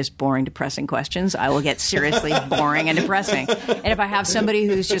serious, boring, depressing questions, I will get seriously boring and depressing. And if I have somebody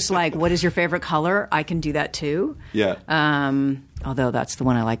who's just like, what is your favorite color? I can do that too. Yeah. Although that's the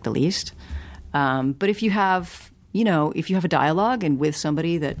one I like the least. But if you have a dialogue and with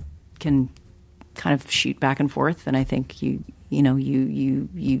somebody that can kind of shoot back and forth, then I think you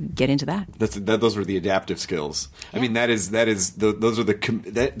get into that. Those are the adaptive skills. Yeah. I mean, those are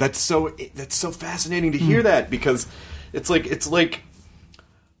that's so fascinating to hear that, because it's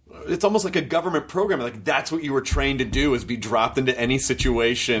almost like a government program. Like that's what you were trained to do, is be dropped into any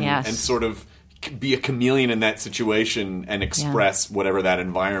situation and sort of be a chameleon in that situation and express whatever that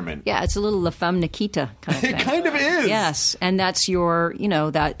environment. Yeah, it's a little La Femme Nikita kind of thing. It kind of is. Yes, and that's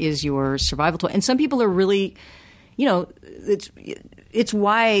that is your survival tool. And some people are really, it's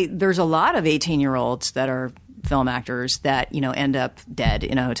why there's a lot of 18-year-olds that are film actors that, end up dead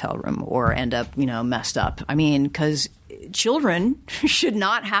in a hotel room or end up, messed up. I mean, because children should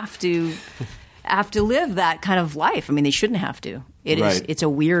not have to live that kind of life. I mean, they shouldn't have to. It's a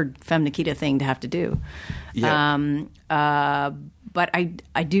weird Femme Nikita thing to have to do. Yeah. But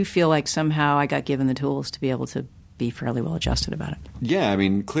I do feel like somehow I got given the tools to be able to be fairly well adjusted about it. Yeah, I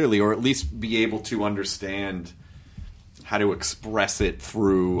mean, clearly, or at least be able to understand how to express it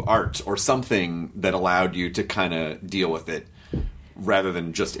through art or something that allowed you to kind of deal with it rather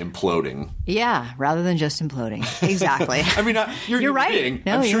than just imploding. Yeah, rather than just imploding. Exactly. I mean, you're right.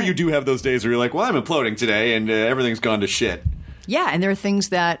 No, I'm sure you do have those days where you're like, well, I'm imploding today and everything's gone to shit. Yeah, and there are things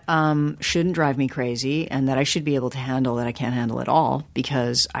that shouldn't drive me crazy and that I should be able to handle that I can't handle at all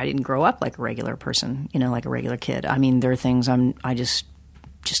because I didn't grow up like a regular person, like a regular kid. I mean, there are things I just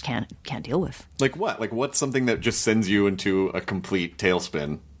can't deal with. Like what? Like what's something that just sends you into a complete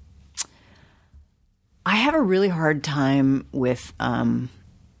tailspin? I have a really hard time with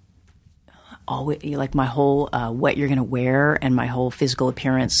like my whole what you're going to wear and my whole physical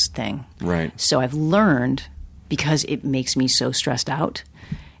appearance thing. Right. So I've learned, because it makes me so stressed out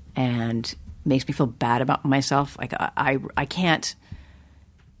and makes me feel bad about myself. Like I can't.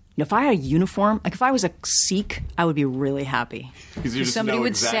 If I had a uniform, like if I was a Sikh, I would be really happy. Because somebody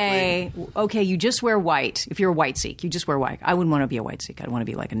would say, "Okay, you just wear white. If you're a white Sikh, you just wear white." I wouldn't want to be a white Sikh. I'd want to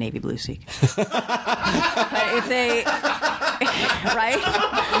be like a navy blue Sikh. But if they,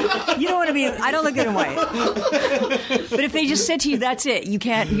 right? You don't want to be. I don't look good in white. But if they just said to you, "That's it. You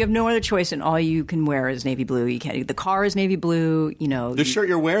can't. You have no other choice, and all you can wear is navy blue. You can't. The car is navy blue. The shirt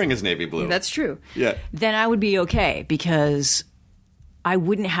you're wearing is navy blue. That's true. Yeah. Then I would be okay because I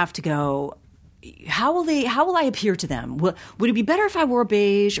wouldn't have to go, how will I appear to them? Would it be better if I wore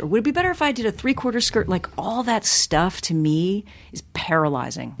beige, or would it be better if I did a 3/4 skirt? Like all that stuff to me is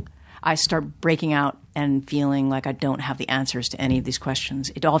paralyzing. I start breaking out and feeling like I don't have the answers to any of these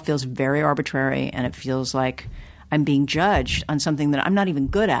questions. It all feels very arbitrary, and it feels like I'm being judged on something that I'm not even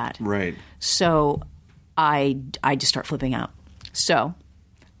good at. Right. So I just start flipping out. So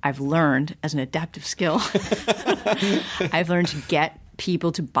I've learned as an adaptive skill, I've learned to get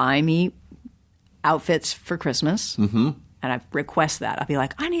people to buy me outfits for Christmas. Mm-hmm. And I request that. I'll be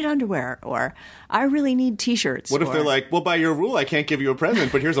like, I need underwear, or I really need T-shirts. What if they're like, well, by your rule, I can't give you a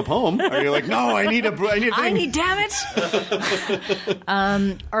present, but here's a poem. Or you're like, no, I need a thing. I need, damn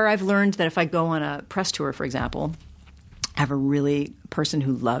it. Or I've learned that if I go on a press tour, for example, I have a really person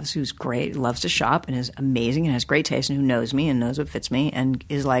who's great, loves to shop and is amazing and has great taste and who knows me and knows what fits me and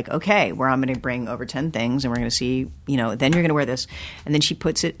is like, okay, where I'm going to bring over 10 things and we're going to see, then you're going to wear this. And then she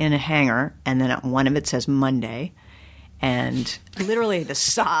puts it in a hanger and then one of it says Monday. And literally the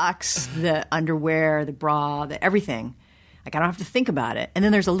socks, the underwear, the bra, everything. Like I don't have to think about it. And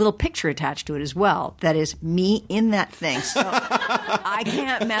then there's a little picture attached to it as well. That is me in that thing. So I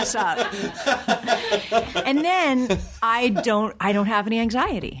can't mess up. And then I don't have any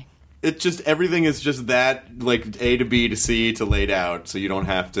anxiety. It's just everything is just that, like A to B to C to laid out, so you don't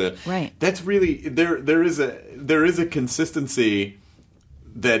have to. Right. That's really there is a consistency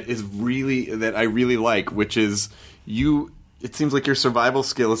that I really like, which is it seems like your survival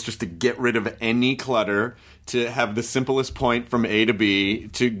skill is just to get rid of any clutter, to have the simplest point from A to B,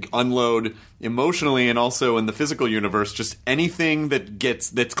 to unload emotionally and also in the physical universe, just anything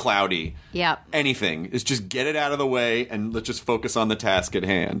that's cloudy. Yeah. Anything. Is just get it out of the way and let's just focus on the task at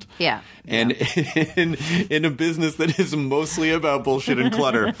hand. Yeah. And in a business that is mostly about bullshit and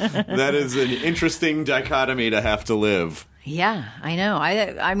clutter, that is an interesting dichotomy to have to live. Yeah, I know.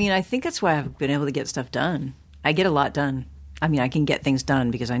 I mean, I think that's why I've been able to get stuff done. I get a lot done. I mean, I can get things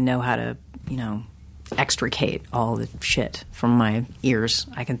done because I know how to, extricate all the shit from my ears.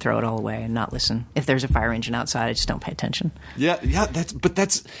 I can throw it all away and not listen. If there's a fire engine outside, I just don't pay attention. Yeah,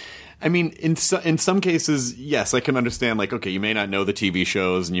 that's I mean, in some cases, yes, I can understand, like, okay, you may not know the TV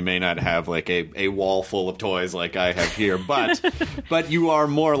shows and you may not have, like, a wall full of toys like I have here, but you are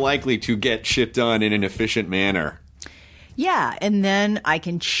more likely to get shit done in an efficient manner. Yeah, and then I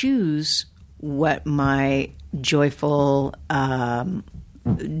can choose what my joyful,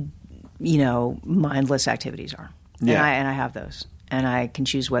 mindless activities are. Yeah. And I have those. And I can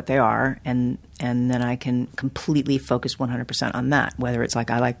choose what they are, and then I can completely focus 100% on that, whether it's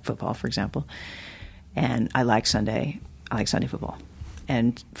like I like football, for example, and I like Sunday football.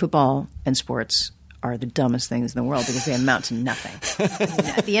 And football and sports are the dumbest things in the world because they amount to nothing.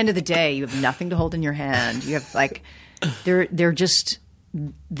 At the end of the day, you have nothing to hold in your hand. You have like they're just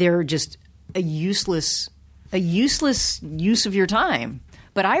a useless use of your time.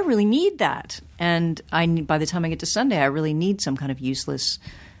 But I really need that. And by the time I get to Sunday, I really need some kind of useless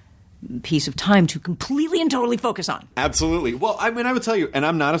piece of time to completely and totally focus on. Absolutely. Well, I mean, I would tell you, and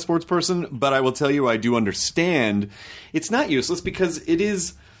I'm not a sports person, but I will tell you I do understand it's not useless because it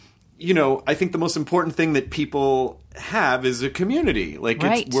is, I think the most important thing that people have is a community. Like,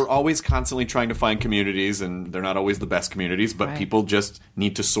 right. We're always constantly trying to find communities, and they're not always the best communities, but right. People just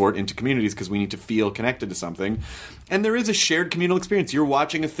need to sort into communities because we need to feel connected to something. And there is a shared communal experience. You're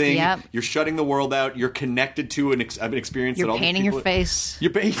watching a thing, Yep. You're shutting the world out, you're connected to an experience You're that all these painting people... your face.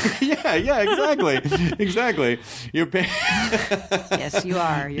 You're yeah, exactly. Exactly. Yes, you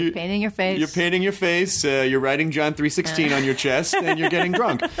are. You're painting your face. You're painting your face. You're writing John 3:16 on your chest, and you're getting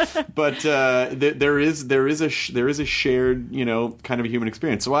drunk. But there is a a shared, kind of a human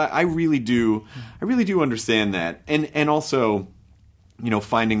experience. So I really do understand that. And also,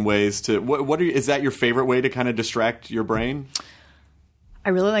 finding ways to, is that your favorite way to kind of distract your brain? I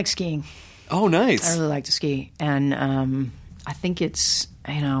really like skiing. Oh, nice. I really like to ski. And I think it's,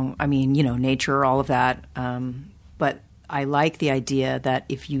 nature, all of that. But I like the idea that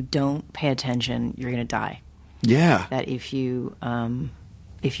if you don't pay attention, you're going to die. Yeah. That if you don't,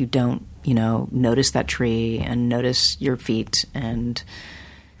 notice that tree and notice your feet and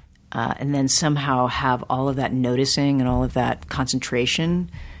then somehow have all of that noticing and all of that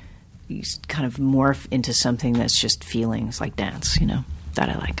concentration, you kind of morph into something that's just feelings like dance, that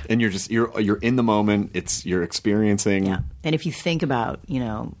I like. And you're in the moment. You're experiencing. Yeah. And if you think about,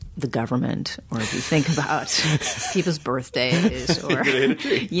 the government, or if you think about people's birthdays, or,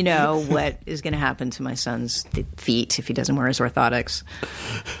 what is going to happen to my son's feet if he doesn't wear his orthotics.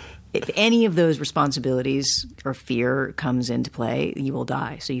 If any of those responsibilities or fear comes into play, you will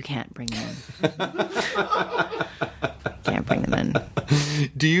die. So you can't bring them in. Can't bring them in.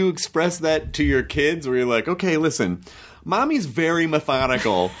 Do you express that to your kids where you're like, okay, listen, Mommy's very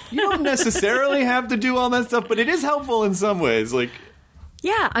methodical. You don't necessarily have to do all that stuff, but it is helpful in some ways. Like,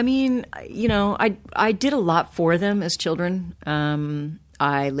 yeah, I did a lot for them as children.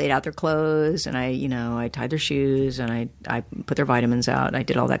 I laid out their clothes, and I tied their shoes, and I put their vitamins out. I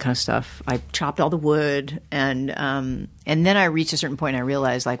did all that kind of stuff. I chopped all the wood, and then I reached a certain point, and I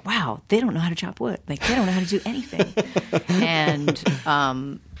realized, like, wow, they don't know how to chop wood. Like, they don't know how to do anything.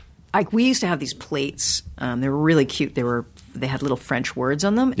 And we used to have these plates. They were really cute. They had little French words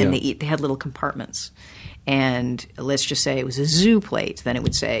on them, and they had little compartments. And let's just say it was a zoo plate. Then it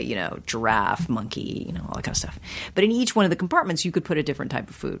would say, giraffe, monkey, all that kind of stuff. But in each one of the compartments, you could put a different type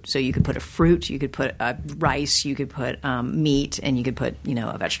of food. So you could put a fruit, you could put rice, you could put meat, and you could put,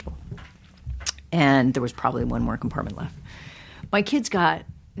 a vegetable. And there was probably one more compartment left. My kids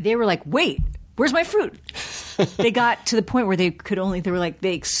they were like, wait, where's my fruit? They got to the point where they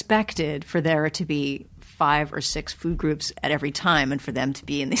expected for there to be 5 or 6 food groups at every time, and for them to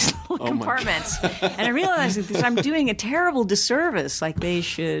be in these little compartments. And I realized that I'm doing a terrible disservice. Like, they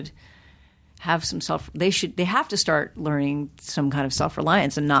should have they have to start learning some kind of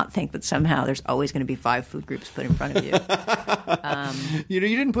self-reliance and not think that somehow there's always going to be 5 food groups put in front of you. You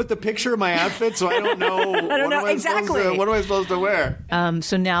didn't put the picture of my outfit, so I don't know. I don't know exactly. What am I supposed to wear?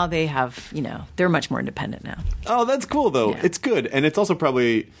 So now they have, they're much more independent now. Oh, that's cool, though. Yeah. It's good. And it's also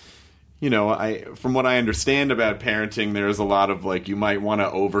probably, from what I understand about parenting, there's a lot of, like, you might want to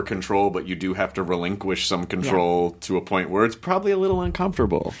over control, but you do have to relinquish some control to a point where it's probably a little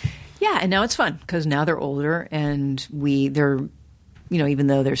uncomfortable. Yeah, and now it's fun because now they're older, and they're, even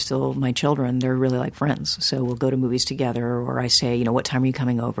though they're still my children, they're really like friends. So we'll go to movies together, or I say, what time are you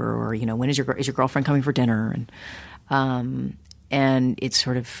coming over, or when is your girlfriend coming for dinner, and it's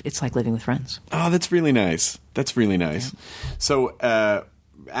like living with friends. Oh, that's really nice. That's really nice. Yeah. So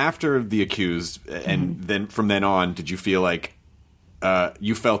after The Accused, and then from then on, did you feel like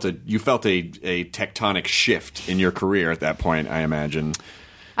you felt a tectonic shift in your career at that point? I imagine.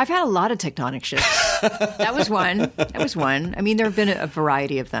 I've had a lot of tectonic shifts. That was one. I mean, there have been a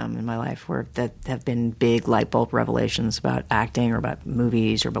variety of them in my life that have been big light bulb revelations about acting, or about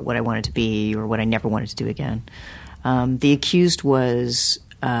movies, or about what I wanted to be, or what I never wanted to do again. The Accused was,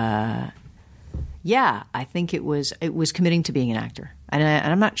 I think it was committing to being an actor, and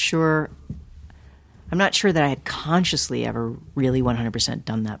I'm not sure that I had consciously ever really 100%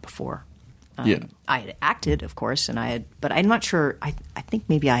 done that before. I had acted, of course, but I'm not sure. I think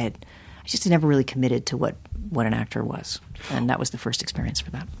maybe I just never really committed to what an actor was, and that was the first experience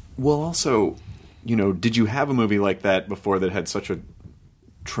for that. Well, also, did you have a movie like that before that had such a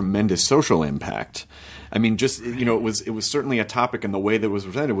tremendous social impact? I mean, just it was certainly a topic, and the way that it was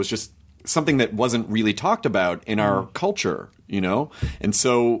presented was just something that wasn't really talked about in our culture, and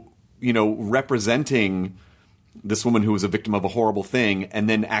so representing this woman who was a victim of a horrible thing and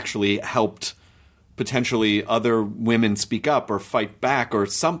then actually helped potentially other women speak up or fight back or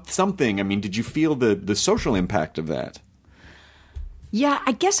something. I mean, did you feel the social impact of that? Yeah,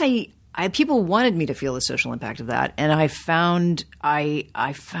 I guess people wanted me to feel the social impact of that, and I found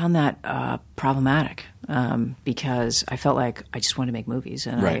that problematic because I felt like I just wanted to make movies,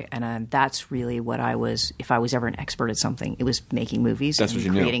 and right. That's really what I was. If I was ever an expert at something, it was making movies and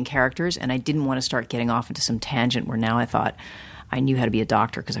creating characters, and I didn't want to start getting off into some tangent where now I thought I knew how to be a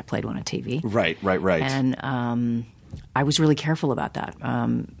doctor because I played one on TV. Right. And I was really careful about that.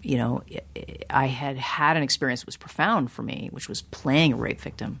 I had an experience that was profound for me, which was playing a rape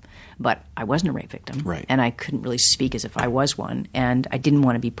victim, but I wasn't a rape victim. Right. And I couldn't really speak as if I was one. And I didn't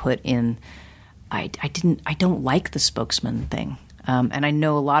want to be put in I don't like the spokesman thing. And I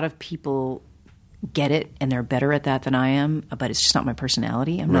know a lot of people get it, and they're better at that than I am, but it's just not my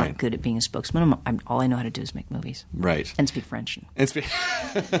personality. I'm not good at being a spokesman. All I know how to do is make movies. Right. And speak French.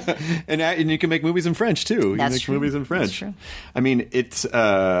 And you can make movies in French, too. That's you make true. movies in French. That's true. I mean, it's...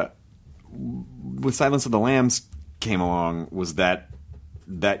 with Silence of the Lambs came along, was that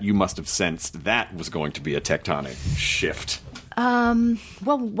you must have sensed that was going to be a tectonic shift.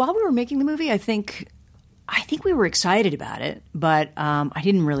 Well, while we were making the movie, I think we were excited about it, but I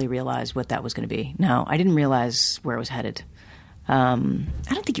didn't really realize what that was going to be. No, I didn't realize where it was headed. I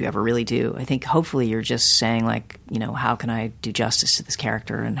don't think you ever really do. I think hopefully you're just saying, like, you know, how can I do justice to this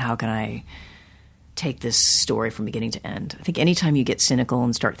character, and how can I take this story from beginning to end? I think anytime you get cynical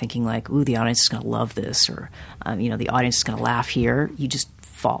and start thinking like, ooh, the audience is going to love this, or the audience is going to laugh here, you just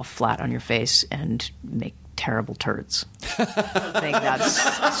fall flat on your face and make terrible turds. I think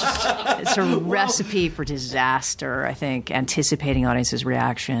it's a recipe for disaster. I think anticipating audience's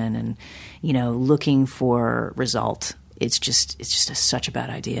reaction and, you know, looking for result. It's just such a bad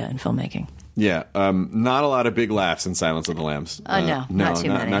idea in filmmaking. Yeah, not a lot of big laughs in Silence of the Lambs. No, not too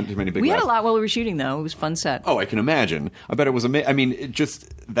many. Not too many big laughs. We had a lot while we were shooting, though. It was a fun set. Oh, I can imagine. I bet it was amazing. I mean,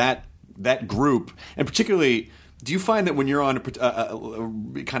 just that group, and particularly, do you find that when you're on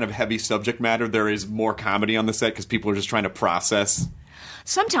a kind of heavy subject matter, there is more comedy on the set because people are just trying to process?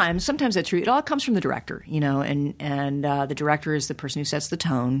 Sometimes that's true. It all comes from the director, you know, and the director is the person who sets the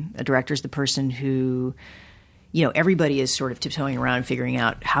tone. The director is the person who, you know, everybody is sort of tiptoeing around figuring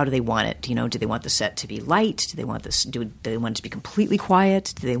out how do they want it. You know, do they want the set to be light? Do they want do they want it to be completely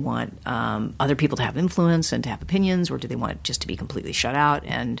quiet? Do they want other people to have influence and to have opinions, or do they want it just to be completely shut out?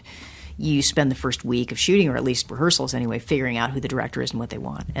 And you spend the first week of shooting, or at least rehearsals anyway, figuring out who the director is and what they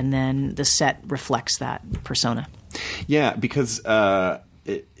want. And then the set reflects that persona. Yeah, because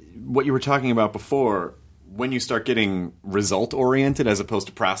what you were talking about before, when you start getting result-oriented as opposed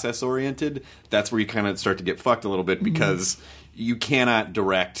to process-oriented, that's where you kind of start to get fucked a little bit, because you cannot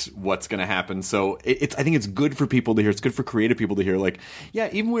direct what's going to happen. So I think it's good for people to hear. It's good for creative people to hear. Like, yeah,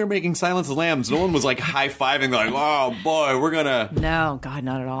 even when we were making Silence of the Lambs, no one was like high-fiving, like, oh boy, we're gonna. No, God,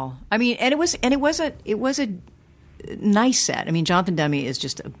 not at all. I mean, and it was a nice set. I mean, Jonathan Demme is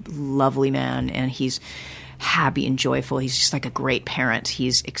just a lovely man, and he's happy and joyful. He's just like a great parent.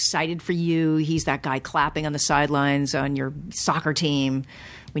 He's excited for you. He's that guy clapping on the sidelines on your soccer team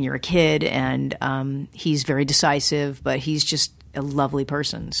when you're a kid, and he's very decisive, but he's just a lovely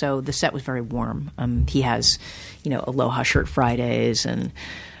person. So the set was very warm. He has, you know, Aloha Shirt Fridays, and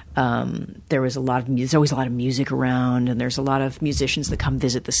there's always a lot of music around, and there's a lot of musicians that come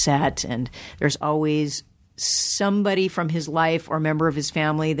visit the set, and there's always somebody from his life or member of his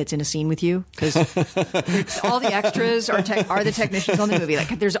family that's in a scene with you, because all the extras are the technicians on the movie.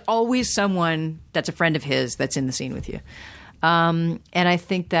 Like, there's always someone that's a friend of his that's in the scene with you. And I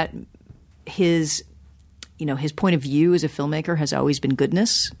think that his point of view as a filmmaker has always been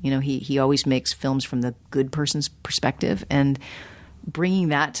goodness. You know, he always makes films from the good person's perspective, and bringing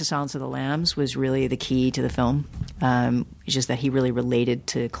that to Silence of the Lambs was really the key to the film. It's just that he really related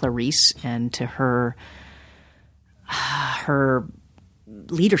to Clarice and to her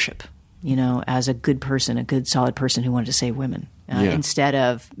leadership, you know, as a good person, a good, solid person who wanted to save women, instead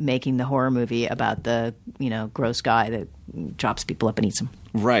of making the horror movie about the, you know, gross guy that chops people up and eats them.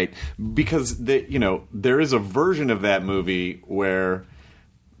 Right. Because, there is a version of that movie where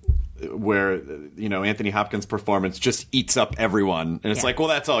you know, Anthony Hopkins' performance just eats up everyone, and it's like, well,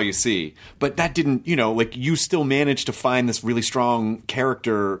 that's all you see. But that didn't, you know, like, you still managed to find this really strong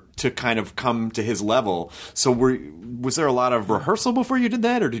character to kind of come to his level. So was there a lot of rehearsal before you did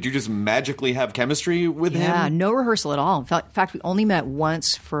that, or did you just magically have chemistry with him? Yeah, no rehearsal at all. In fact, we only met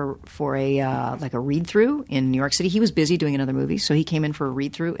once for a read through in New York City. He was busy doing another movie, so he came in for a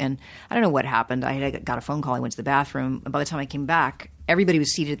read through, and I don't know what happened. I got a phone call. I went to the bathroom, and by the time I came back, everybody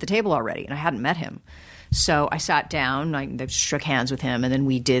was seated at the table already, and I hadn't met him. So I sat down, I shook hands with him, and then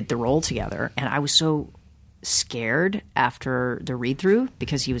we did the role together. And I was so scared after the read-through,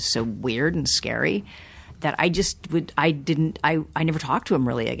 because he was so weird and scary, that I never talked to him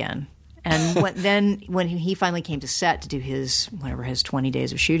really again. And when he finally came to set to do his 20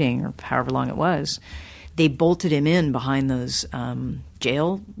 days of shooting, or however long it was, they bolted him in behind those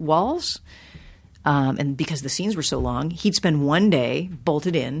jail walls. And because the scenes were so long, he'd spend one day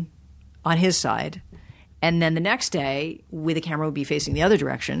bolted in on his side, and then the next day, the camera would be facing the other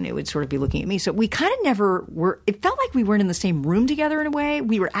direction. It would sort of be looking at me. So we kind of never were – it felt like we weren't in the same room together in a way.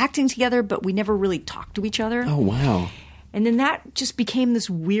 We were acting together, but we never really talked to each other. Oh, wow. And then that just became this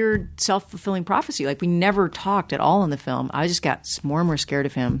weird self-fulfilling prophecy. Like, we never talked at all in the film. I just got more and more scared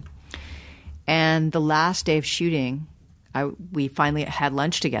of him. And the last day of shooting, we finally had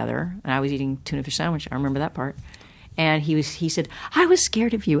lunch together, and I was eating tuna fish sandwich. I remember that part. And he said, "I was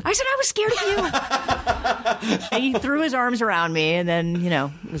scared of you." I said, "I was scared of you." And he threw his arms around me, and then,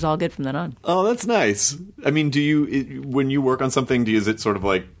 it was all good from then on. Oh, that's nice. I mean, when you work on something, is it sort of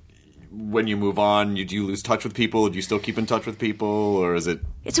like when you move on, do you lose touch with people? Do you still keep in touch with people, or is it?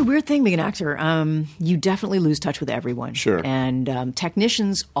 It's a weird thing being an actor. You definitely lose touch with everyone. Sure. And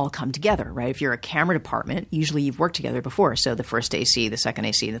technicians all come together, right? If you're a camera department, usually you've worked together before. So the first AC, the second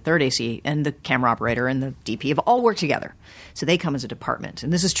AC, the third AC, and the camera operator and the DP have all worked together. So they come as a department.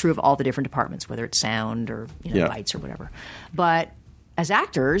 And this is true of all the different departments, whether it's sound or lights or whatever. But as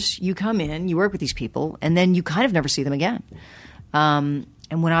actors, you come in, you work with these people, and then you kind of never see them again.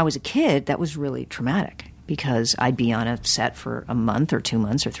 And when I was a kid, that was really traumatic because I'd be on a set for a month or 2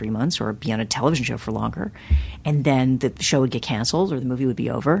 months or 3 months or be on a television show for longer. And then the show would get canceled or the movie would be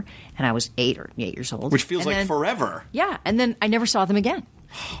over. And I was 8 years old. Which feels like forever. Yeah. And then I never saw them again.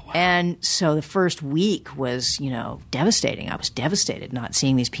 Oh, wow. And so the first week was, devastating. I was devastated not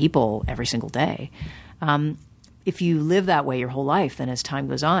seeing these people every single day. If you live that way your whole life, then as time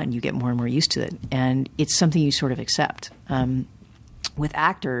goes on, you get more and more used to it. And it's something you sort of accept. With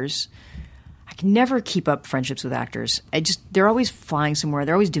actors, I can never keep up friendships with actors. They're always flying somewhere.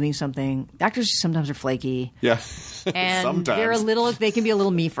 They're always doing something. Actors sometimes are flaky. Yeah. And sometimes. they can be a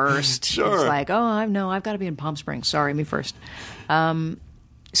little me first. Sure. It's like, I've got to be in Palm Springs. Sorry, me first.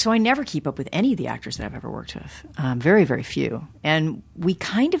 So I never keep up with any of the actors that I've ever worked with. Very, very few. And we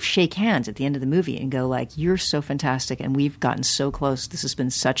kind of shake hands at the end of the movie and go like, "You're so fantastic, and we've gotten so close. This has been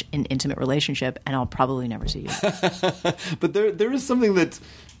such an intimate relationship, and I'll probably never see you." But there is something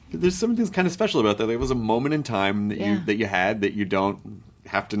there's something kind of special about that. There was a moment in time that you had that you don't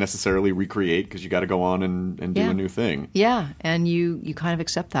have to necessarily recreate because you got to go on and do a new thing. Yeah, and you kind of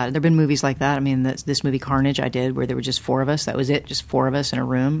accept that. There have been movies like that. I mean, this movie Carnage I did where there were just 4 of us. That was it, just 4 of us in a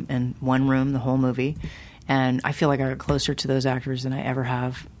room, and one room the whole movie. And I feel like I got closer to those actors than I ever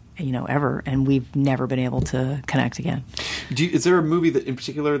have, ever. And we've never been able to connect again. Is there a movie that in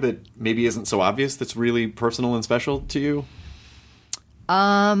particular that maybe isn't so obvious that's really personal and special to you?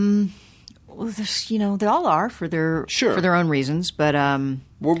 Well, they all are for their own reasons, but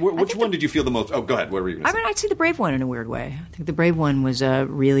which one did you feel the most? Oh, go ahead. What were you going to say? I mean, I'd say The Brave One in a weird way. I think The Brave One was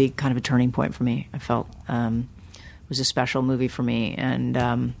really kind of a turning point for me. I felt was a special movie for me,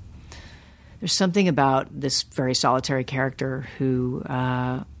 and there's something about this very solitary character who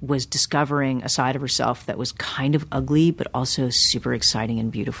was discovering a side of herself that was kind of ugly, but also super exciting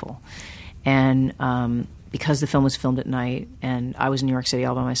and beautiful, and because the film was filmed at night, and I was in New York City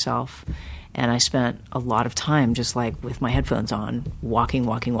all by myself. And I spent a lot of time just like with my headphones on, walking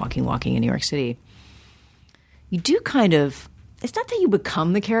in New York City. You do kind of, it's not that you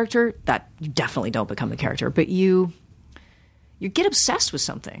become the character, that you definitely don't become the character, but you get obsessed with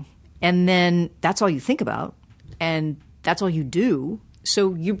something. And then that's all you think about, and that's all you do.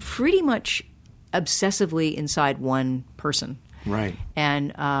 So you're pretty much obsessively inside one person. Right.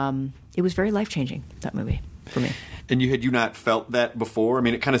 And it was very life-changing, that movie, for me. And had you not felt that before? I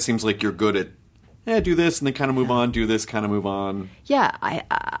mean, it kind of seems like you're good at, do this and then kind of move on, do this, kind of move on. Yeah,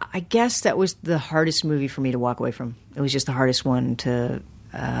 I guess that was the hardest movie for me to walk away from. It was just the hardest one to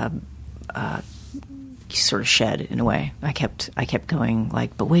sort of shed in a way. I kept going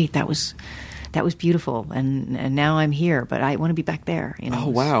like, but wait, that was beautiful, and now I'm here, but I want to be back there. Oh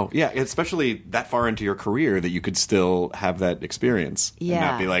wow, yeah, especially that far into your career that you could still have that experience, and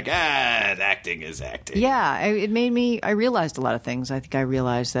not be like, acting is acting. Yeah, it made me. I realized a lot of things. I think I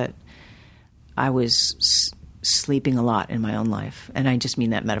realized that I was sleeping a lot in my own life, and I just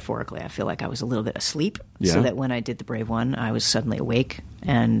mean that metaphorically. I feel like I was a little bit asleep, so that when I did The Brave One, I was suddenly awake,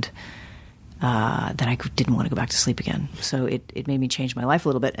 and then I didn't want to go back to sleep again. So it made me change my life a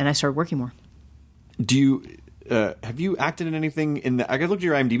little bit, and I started working more. Do you have you acted in anything I looked at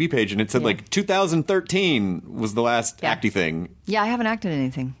your IMDb page and it said like 2013 was the last acty thing. Yeah, I haven't acted in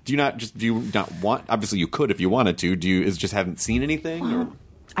anything. Do you not want? Obviously, you could if you wanted to. Just haven't seen anything? Or?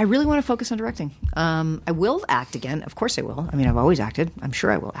 I really want to focus on directing. I will act again. Of course I will. I mean, I've always acted. I'm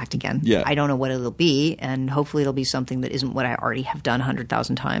sure I will act again. Yeah. I don't know what it'll be, and hopefully it'll be something that isn't what I already have done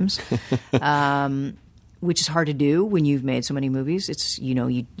 100,000 times. Which is hard to do when you've made so many movies. It's,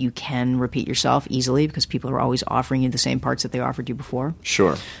 you can repeat yourself easily because people are always offering you the same parts that they offered you before.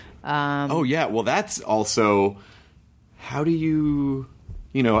 Sure. Oh, yeah. Well, that's also, how do you,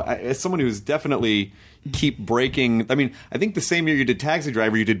 as someone who's definitely keep breaking, I mean, I think the same year you did Taxi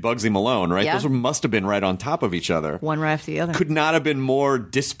Driver, you did Bugsy Malone, right? Yeah. Those must have been right on top of each other. One right after the other. Could not have been more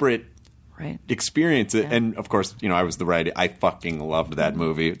disparate right? experience it. And of course, I was the writer. I fucking loved that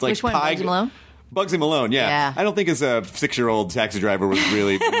movie. It's like Which one, Bugsy Malone? Bugsy Malone, yeah. I don't think as a 6-year-old taxi driver was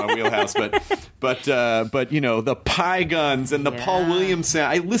really my wheelhouse, but the pie guns and the Paul Williams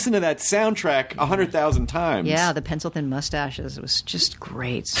sound. I listened to that soundtrack 100,000 times. Yeah, the pencil thin mustaches. It was just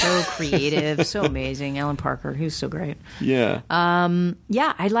great. So creative, so amazing. Alan Parker, he was so great. Yeah.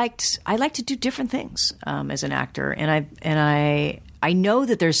 I like to do different things as an actor, and I know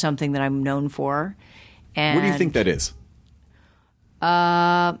that there's something that I'm known for. And what do you think that is?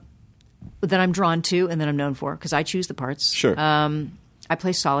 That I'm drawn to and that I'm known for, because I choose the parts. Sure. I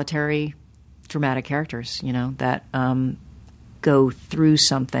play solitary, dramatic characters, that go through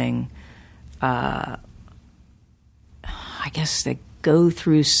something. I guess they go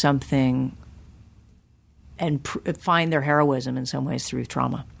through something and find their heroism in some ways through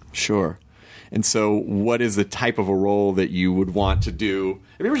trauma. Sure. And so what is the type of a role that you would want to do?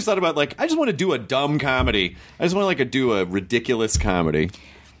 Have you ever just thought about, I just want to do a dumb comedy. I just want to, do a ridiculous comedy.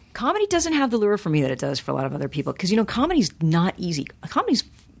 Comedy doesn't have the lure for me that it does for a lot of other people, because comedy's not easy. Comedy's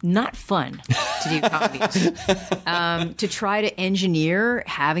not fun to do comedies. To try to engineer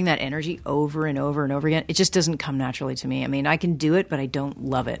having that energy over and over and over again, it just doesn't come naturally to me. I mean, I can do it, but I don't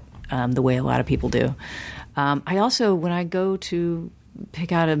love it the way a lot of people do. I also, when I go to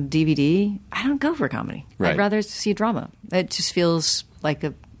pick out a DVD, I don't go for a comedy. Right. I'd rather see a drama. It just feels like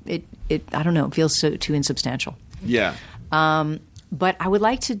I don't know, it feels too insubstantial. Yeah. But I would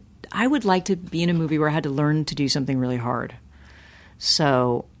like to be in a movie where I had to learn to do something really hard.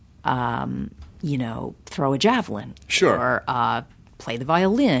 So, throw a javelin. Sure. Or play the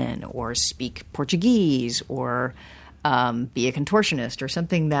violin, or speak Portuguese, or be a contortionist, or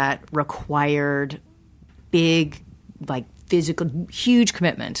something that required big, physical, huge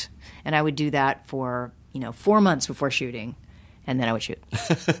commitment. And I would do that for, 4 months before shooting, and then I would shoot.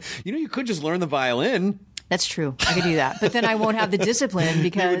 You could just learn the violin. That's true. I could do that. But then I won't have the discipline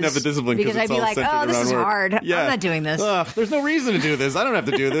because... You wouldn't have the discipline because I'd be like, this is hard. Yeah. I'm not doing this. There's no reason to do this. I don't have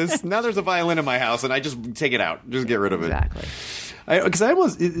to do this. Now there's a violin in my house, and I just take it out. Just get rid of it. Exactly.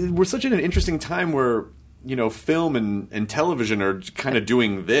 Because we're such in an interesting time where, film and television are kind of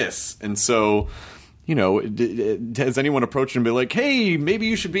doing this. And so... has anyone approached and be like, hey, maybe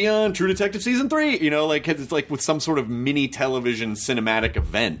you should be on True Detective Season 3? It's like with some sort of mini television cinematic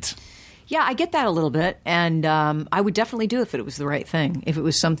event. Yeah, I get that a little bit, and I would definitely do it if it was the right thing. If it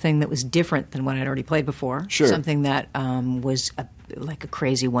was something that was different than what I'd already played before. Sure. Something that was a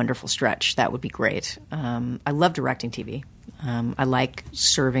crazy, wonderful stretch, that would be great. I love directing TV. I like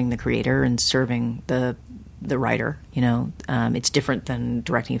serving the creator and serving the writer. It's different than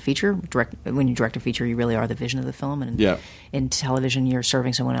directing a feature. When you direct a feature, you really are the vision of the film, and in television, you're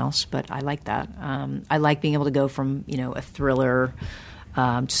serving someone else. But I like that. I like being able to go from a thriller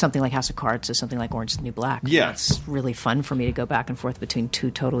to something like House of Cards to something like Orange is the New Black. Yeah, it's really fun for me to go back and forth between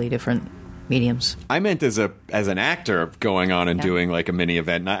two totally different mediums. I meant as an actor going on and doing a mini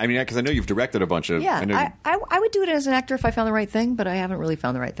event. I mean, because I know you've directed a bunch of. Yeah, I would do it as an actor if I found the right thing, but I haven't really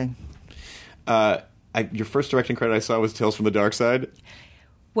found the right thing. Your first directing credit I saw was Tales from the Dark Side.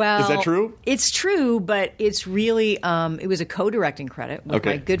 Well, is that true? It's true, but it's really it was a co-directing credit with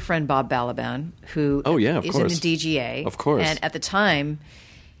my good friend Bob Balaban, who is in the DGA. Of course. And at the time,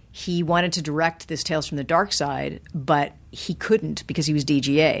 he wanted to direct this Tales from the Dark Side, but he couldn't because he was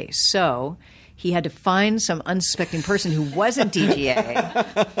DGA. So he had to find some unsuspecting person who wasn't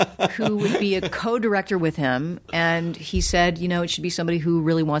DGA who would be a co-director with him. And he said, it should be somebody who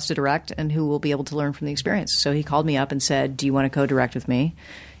really wants to direct and who will be able to learn from the experience. So he called me up and said, do you want to co-direct with me?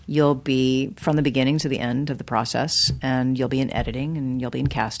 You'll be from the beginning to the end of the process, and you'll be in editing, and you'll be in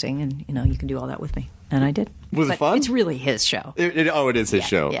casting, and you can do all that with me. And I did. Was it fun? It's really his show. It is his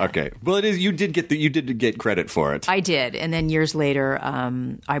show. Yeah. Okay. Well, it is. You did get credit for it. I did, and then years later,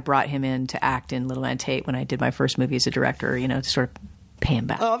 I brought him in to act in Little Man Tate when I did my first movie as a director. To sort of pay him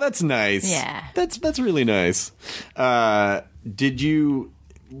back. Oh, that's nice. Yeah, that's really nice. Did you?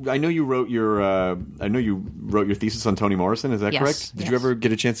 I know you wrote your thesis on Toni Morrison. Is that correct? Did you ever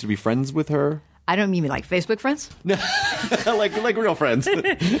get a chance to be friends with her? I don't mean like Facebook friends. No, like real friends.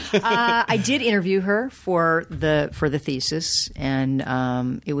 I did interview her for the thesis, and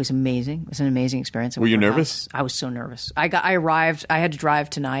it was amazing. It was an amazing experience. Were you nervous? I was so nervous. I arrived. I had to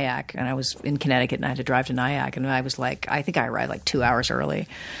drive to Nyack, and I was in Connecticut, and I had to drive to Nyack, and I was like, I think I arrived 2 hours early.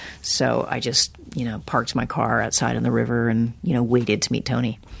 So I just parked my car outside on the river and waited to meet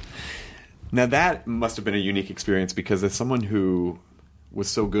Toni. Now that must have been a unique experience, because as someone who was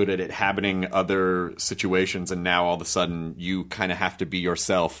so good at inhabiting other situations, and now all of a sudden you kind of have to be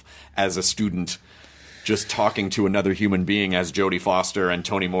yourself as a student just talking to another human being as Jodie Foster and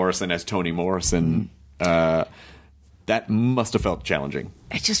Toni Morrison as Toni Morrison. That must have felt challenging.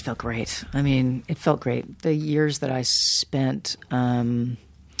 It just felt great. I mean, it felt great. The years that I spent, I'm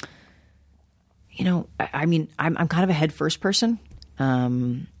kind of a head first person,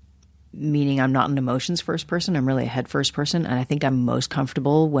 meaning I'm not an emotions first person. I'm really a head first person. And I think I'm most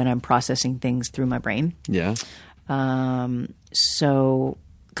comfortable when I'm processing things through my brain. Yeah. So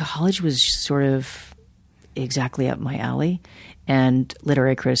college was sort of exactly up my alley. And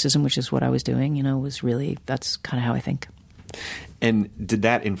literary criticism, which is what I was doing, was really, that's kind of how I think. And did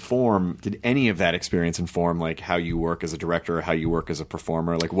any of that experience inform like how you work as a director or how you work as a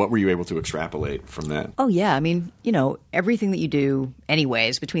performer? Like what were you able to extrapolate from that? Oh, yeah. I mean, everything that you do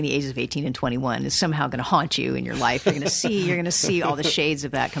anyways between the ages of 18 and 21 is somehow going to haunt you in your life. You're going to see all the shades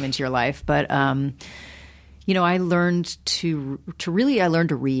of that come into your life. But, I learned to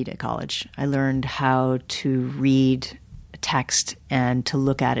read at college. I learned how to read text and to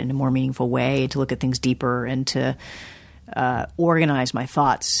look at it in a more meaningful way, to look at things deeper and to organize my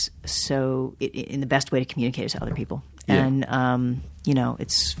thoughts in the best way to communicate it to other people. Yeah. And,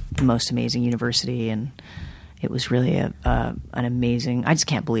 it's the most amazing university, and it was really an amazing – I just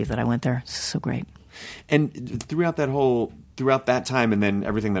can't believe that I went there. It's so great. And throughout that time and then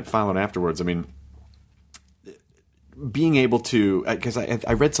everything that followed afterwards, I mean – being able to, because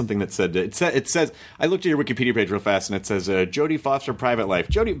I read something that said it says I looked at your Wikipedia page real fast and it says Jodie Foster private life.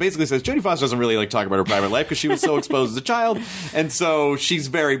 Jodie basically says Jodie Foster doesn't really like talk about her private life because she was so exposed as a child, and so she's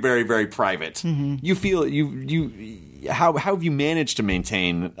very, very, very private. Mm-hmm. You feel how have you managed to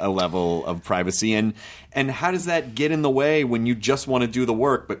maintain a level of privacy, and how does that get in the way when you just want to do the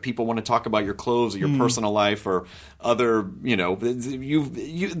work, but people want to talk about your clothes or your personal life or other,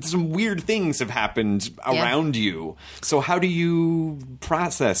 some weird things have happened around you. So how do you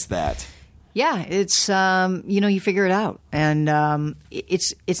process that? Yeah, it's you figure it out, and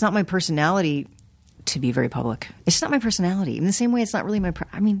it's not my personality to be very public. It's not my personality. In the same way, it's not really my.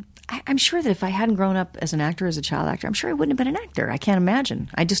 I'm sure that if I hadn't grown up as an actor, as a child actor, I'm sure I wouldn't have been an actor. I can't imagine.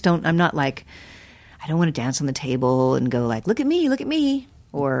 I just don't. I'm not like. I don't want to dance on the table and go like, look at me,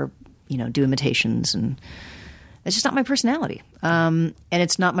 or do imitations, and it's just not my personality. And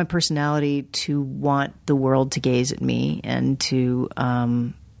it's not my personality to want the world to gaze at me and to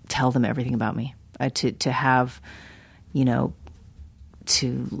tell them everything about me. To have,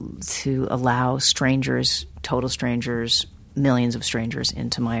 to allow strangers, total strangers, millions of strangers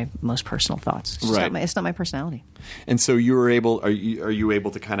into my most personal thoughts. It's not my personality. And so are you able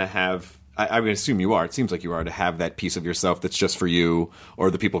to kind of have, I would assume you are, it seems like you are, to have that piece of yourself that's just for you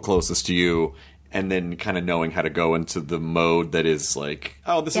or the people closest to you, and then kind of knowing how to go into the mode that is like,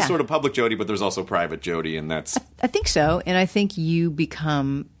 oh, this is sort of public Jodie, but there's also private Jodie, and that's... I think so, and I think you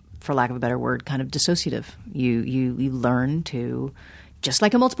become, for lack of a better word, kind of dissociative. You learn to, just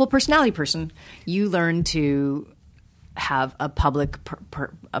like a multiple personality person, you learn to have a public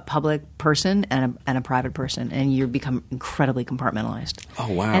person and a private person, and you become incredibly compartmentalized.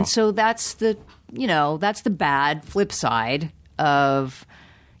 Oh wow! And so that's the bad flip side of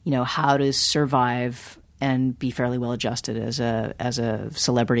how to survive and be fairly well adjusted as a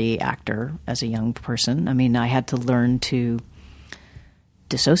celebrity actor, as a young person. I mean, I had to learn to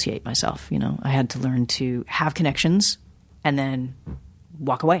dissociate myself. I had to learn to have connections and then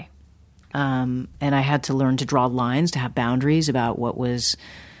walk away. And I had to learn to draw lines, to have boundaries about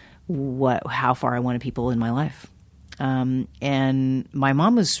how far I wanted people in my life. And my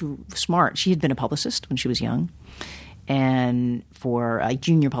mom was smart. She had been a publicist when she was young, and for a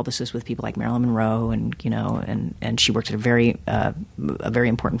junior publicist with people like Marilyn Monroe, and she worked at a very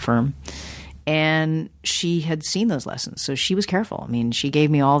important firm. And she had seen those lessons, so she was careful. I mean, she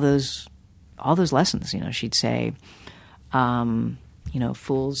gave me all those lessons. She'd say,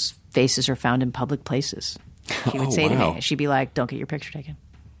 fools' faces are found in public places. She would say to me, she'd be like, don't get your picture taken.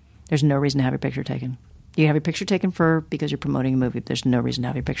 There's no reason to have your picture taken. You have your picture taken because you're promoting a movie. There's no reason to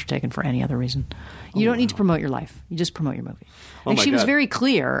have your picture taken for any other reason. You don't need to promote your life. You just promote your movie. She was very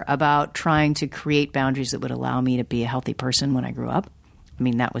clear about trying to create boundaries that would allow me to be a healthy person when I grew up. I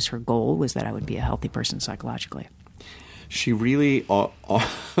mean, that was her goal, was that I would be a healthy person psychologically. She really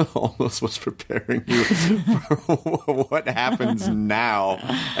almost was preparing you for what happens now.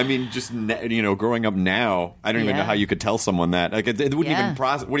 I mean, just growing up now, I don't even know how you could tell someone that. Like, it wouldn't even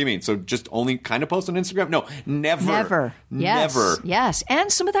process. What do you mean? So just only kind of post on Instagram? No, never. Yes. Never. Yes.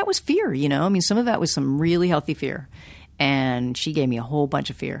 And some of that was fear. I mean, some of that was some really healthy fear. And she gave me a whole bunch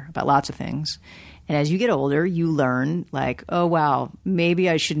of fear about lots of things. And as you get older, you learn, like, oh wow, maybe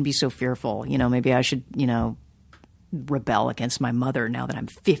I shouldn't be so fearful. Maybe I should, rebel against my mother now that I'm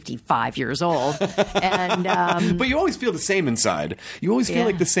 55 years old. And but you always feel the same inside. You always feel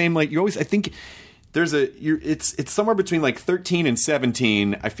like the same. Like you always, I think it's somewhere between like 13 and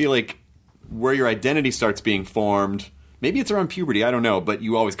 17. I feel like where your identity starts being formed. Maybe it's around puberty. I don't know, but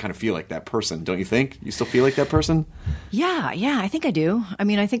you always kind of feel like that person, don't you think? You still feel like that person? Yeah, I think I do. I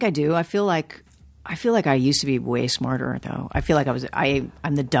mean, I think I do. I feel like I used to be way smarter, though. I feel like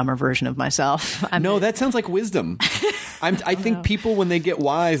I'm the dumber version of myself. That sounds like wisdom. I think people, when they get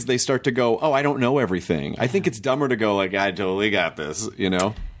wise, they start to go, oh, I don't know everything. I think it's dumber to go like, I totally got this, you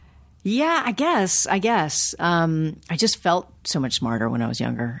know? Yeah, I guess. I just felt so much smarter when I was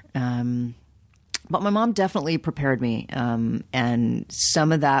younger. But my mom definitely prepared me, and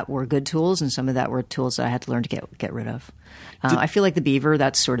some of that were good tools, and some of that were tools that I had to learn to get rid of. I feel like the beaver,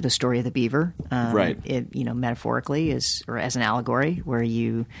 that's sort of the story of the beaver. Right. It, metaphorically or as an allegory, where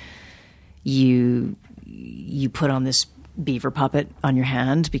you put on this beaver puppet on your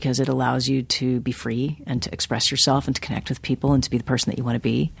hand because it allows you to be free and to express yourself and to connect with people and to be the person that you want to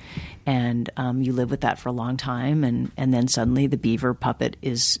be. And you live with that for a long time, and then suddenly the beaver puppet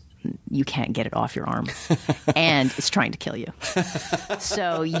you can't get it off your arm, and it's trying to kill you.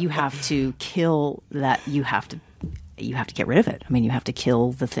 So you have to kill that. You have to get rid of it. I mean, you have to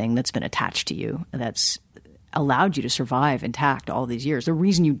kill the thing that's been attached to you, that's allowed you to survive intact all these years. The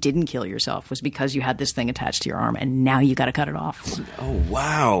reason you didn't kill yourself was because you had this thing attached to your arm, and now you got to cut it off. Oh,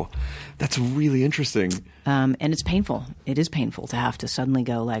 wow. That's really interesting. And it's painful. It is painful to have to suddenly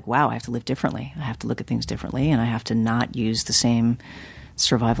go like, wow, I have to live differently. I have to look at things differently, and I have to not use the same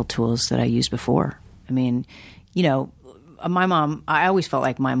survival tools that I used before. I mean, my mom, I always felt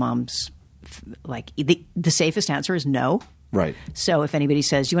like my mom's, like, the safest answer is no. Right. So if anybody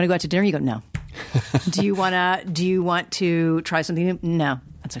says, do you want to go out to dinner? You go, no. Do you want to try something new? No,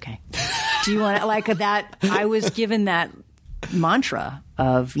 that's okay. Do you want to, like that? I was given that mantra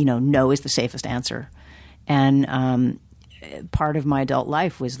of, no is the safest answer. And, part of my adult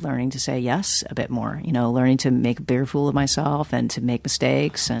life was learning to say yes a bit more, learning to make a bigger fool of myself and to make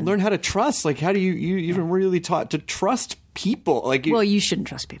mistakes. And learn how to trust. Like, how do you even really taught to trust people? Like, well, you shouldn't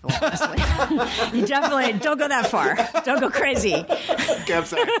trust people, honestly. You definitely don't go that far. Don't go crazy. Okay, I'm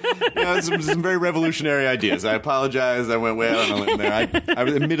sorry. Some very revolutionary ideas. I apologize. I went way out on a limb there.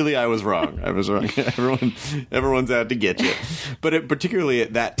 Admittedly, I was wrong. Everyone's out to get you. But particularly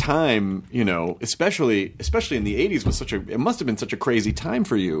at that time, especially in the 80s, it must have been such a crazy time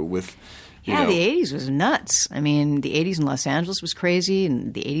for you with. The 80s was nuts. I mean, the 80s in Los Angeles was crazy,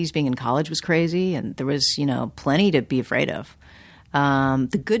 and the 80s being in college was crazy, and there was, plenty to be afraid of.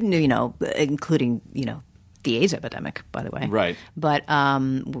 The good news, including, the AIDS epidemic, by the way. Right. But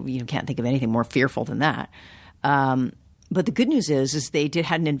you can't think of anything more fearful than that. But the good news is they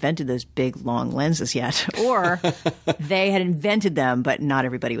hadn't invented those big, long lenses yet. Or they had invented them, but not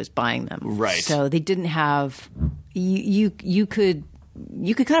everybody was buying them. Right. So they didn't have you could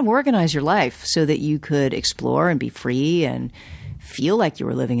kind of organize your life so that you could explore and be free and feel like you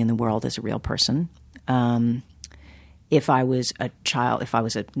were living in the world as a real person. If I was a child, if I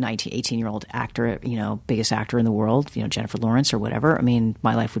was a 18-year-old actor, biggest actor in the world, Jennifer Lawrence or whatever, I mean,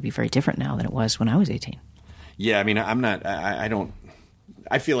 my life would be very different now than it was when I was 18. Yeah, I mean,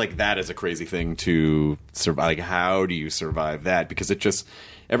 I feel like that is a crazy thing to survive. Like, how do you survive that? Because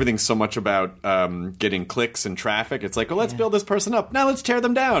everything's so much about getting clicks and traffic. It's like, well, let's build this person up. Now let's tear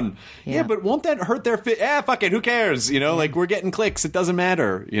them down. Yeah, but won't that hurt their fit? Yeah, fuck it. Who cares? Like, we're getting clicks. It doesn't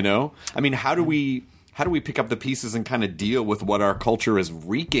matter. I mean, how do we pick up the pieces and kind of deal with what our culture is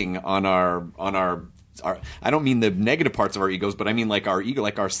wreaking on our I don't mean the negative parts of our egos, but I mean like our ego,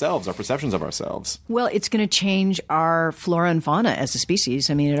 like ourselves, our perceptions of ourselves. Well, it's going to change our flora and fauna as a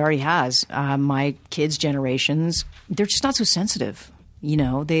species. I mean, it already has. My kids' generations, they're just not so sensitive.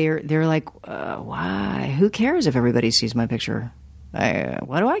 They're like, why? Who cares if everybody sees my picture?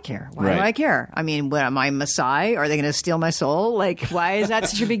 Why do I care? Why do I care? I mean, what, am I Messiah? Are they going to steal my soul? Like, why is that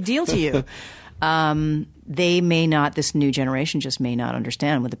such a big deal to you? They may not. This new generation just may not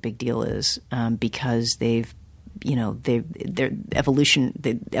understand what the big deal is because their evolution.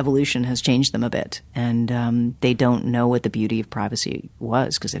 The evolution has changed them a bit, and they don't know what the beauty of privacy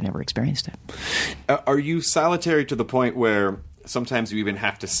was because they've never experienced it. Are you solitary to the point where sometimes you even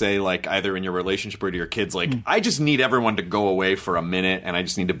have to say, like, either in your relationship or to your kids, like, I just need everyone to go away for a minute, and I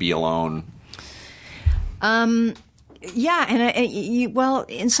just need to be alone? Yeah, and well,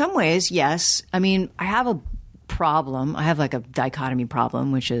 in some ways, yes. I mean, I have a problem. I have like a dichotomy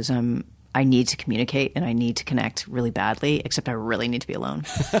problem, which is I'm I need to communicate and I need to connect really badly, except I really need to be alone.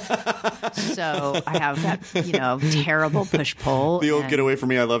 So I have that, terrible push-pull. The old get away from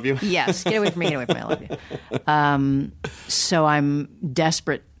me, I love you. Yes, get away from me, I love you. So I'm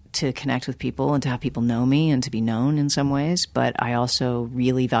desperate to connect with people and to have people know me and to be known in some ways. But I also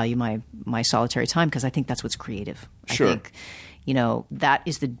really value my solitary time because I think that's what's creative. Sure. I think, that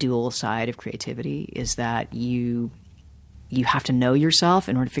is the dual side of creativity, is that you have to know yourself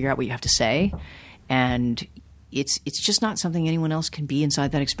in order to figure out what you have to say. And it's just not something anyone else can be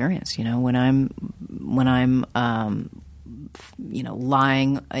inside that experience. When I'm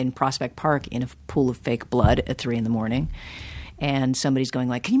lying in Prospect Park in a pool of fake blood at 3 a.m, and somebody's going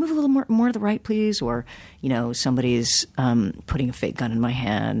like, "Can you move a little more to the right, please?" Or, somebody's putting a fake gun in my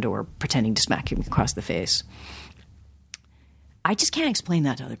hand or pretending to smack me across the face. I just can't explain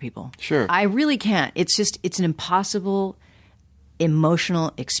that to other people. Sure. I really can't. It's an impossible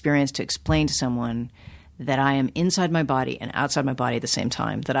emotional experience to explain to someone that I am inside my body and outside my body at the same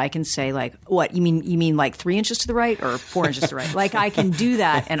time. That I can say like, "What, you mean like 3 inches to the right or 4 inches to the right?" Like I can do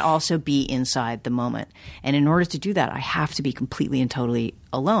that and also be inside the moment. And in order to do that, I have to be completely and totally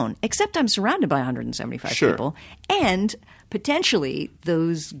alone. Except I'm surrounded by 175 Sure. people, and potentially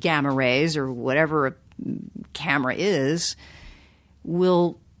those gamma rays or whatever a camera is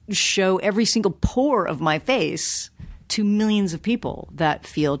will show every single pore of my face to millions of people that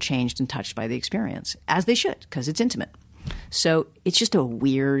feel changed and touched by the experience, as they should, because it's intimate. So it's just a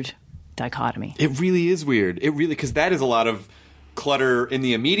weird dichotomy. It really is weird. It really, because that is a lot of clutter in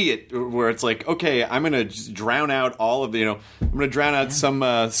the immediate, where it's like, okay, I'm going to just drown out all of the, I'm going to drown out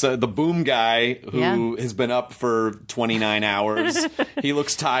the boom guy who has been up for 29 hours. He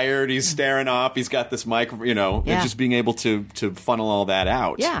looks tired. He's staring off. He's got this mic, and just being able to funnel all that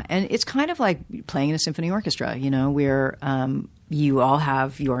out. Yeah, and it's kind of like playing in a symphony orchestra, where you all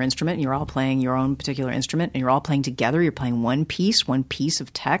have your instrument and you're all playing your own particular instrument and you're all playing together. You're playing one piece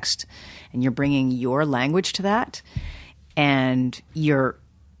of text, and you're bringing your language to that. And you're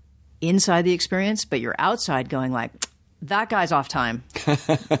inside the experience, but you're outside going like, that guy's off time.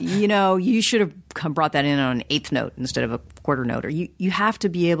 You should have brought that in on an eighth note instead of a quarter note. Or you have to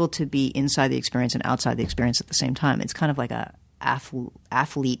be able to be inside the experience and outside the experience at the same time. It's kind of like a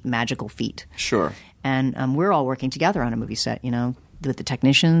athlete magical feat. Sure. And we're all working together on a movie set, with the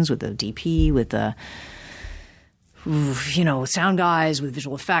technicians, with the DP, with the sound guys, with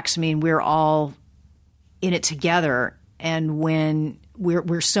visual effects. I mean, we're all in it together. And when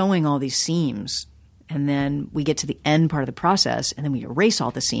we're sewing all these seams, and then we get to the end part of the process, and then we erase all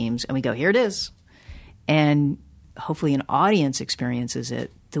the seams, and we go, here it is. And hopefully an audience experiences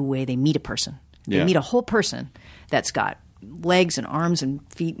it the way they meet a person. They meet a whole person that's got legs and arms and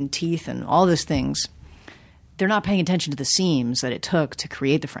feet and teeth and all those things. They're not paying attention to the seams that it took to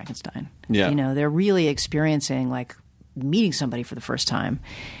create the Frankenstein. Yeah. They're really experiencing like meeting somebody for the first time.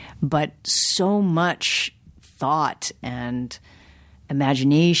 But so much thought and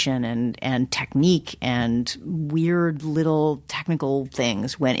imagination and technique and weird little technical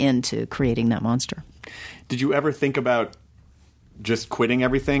things went into creating that monster. Did you ever think about just quitting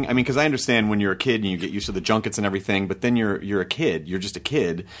everything? I mean, because I understand when you're a kid and you get used to the junkets and everything, but then you're a kid. You're just a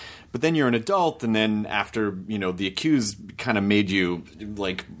kid. But then you're an adult, and then after, The Accused kind of made you,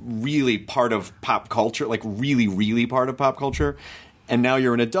 like, really part of pop culture, like really, really part of pop culture. And now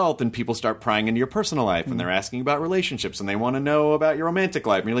you're an adult, and people start prying into your personal life, and they're asking about relationships, and they want to know about your romantic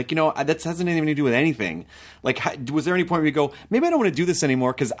life. And you're like, that hasn't anything to do with anything. Like, was there any point where you go, maybe I don't want to do this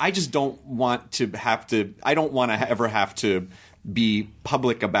anymore because I just don't want to I don't want to ever have to be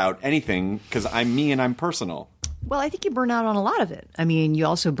public about anything because I'm me and I'm personal. Well, I think you burn out on a lot of it. I mean, you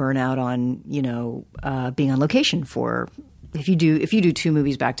also burn out on, being on location for, if you do 2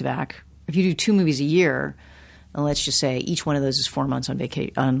 movies back to back, if you do 2 movies a year, and let's just say each one of those is 4 months on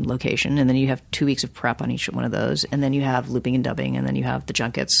location, and then you have 2 weeks of prep on each one of those, and then you have looping and dubbing, and then you have the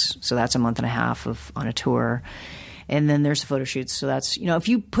junkets, so that's a month and a half on a tour, and then there's the photo shoots, so that's, if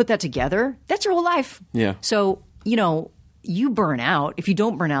you put that together, that's your whole life. Yeah. So, you burn out. If you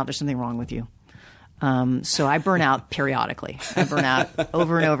don't burn out, there's something wrong with you. So I burn out periodically. I burn out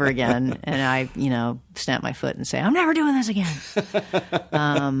over and over again, and I, stamp my foot and say, I'm never doing this again.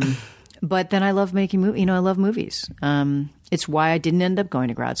 But then I love making movies. I love movies. It's why I didn't end up going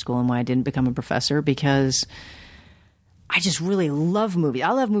to grad school and why I didn't become a professor, because I just really love movies. I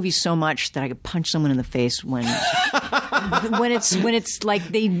love movies so much that I could punch someone in the face when it's like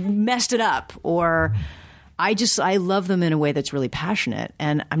they messed it up, or I love them in a way that's really passionate.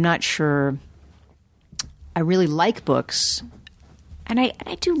 And I'm not sure. I really like books, and I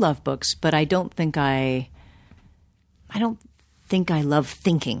do love books, but I don't think I love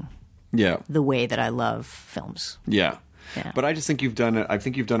thinking the way that I love films. Yeah. Yeah. But I just think you've done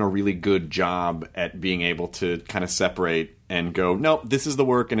a really good job at being able to kind of separate and go, no, this is the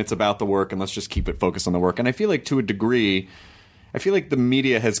work and it's about the work and let's just keep it focused on the work. And I feel like to a degree, I feel like the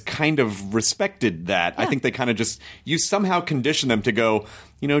media has kind of respected that. Yeah. I think they kind of just, you somehow condition them to go,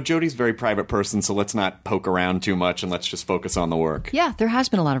 Jodie's a very private person, so let's not poke around too much and let's just focus on the work. Yeah, there has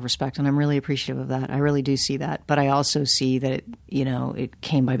been a lot of respect, and I'm really appreciative of that. I really do see that. But I also see that, it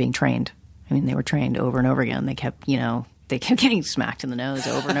came by being trained. I mean, they were trained over and over again. They kept getting smacked in the nose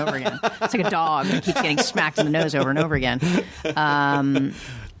over and over again. It's like a dog that keeps getting smacked in the nose over and over again. And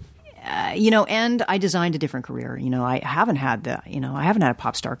I designed a different career. I haven't had a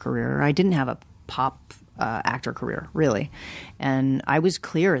pop star career. I didn't have a pop actor career, really. And I was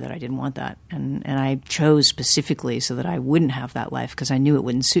clear that I didn't want that. And I chose specifically so that I wouldn't have that life because I knew it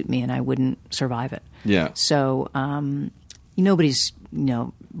wouldn't suit me and I wouldn't survive it. Yeah. So nobody's,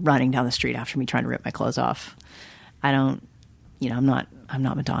 running down the street after me trying to rip my clothes off. I don't, I'm not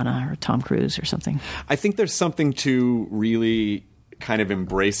Madonna or Tom Cruise or something. I think there's something to really kind of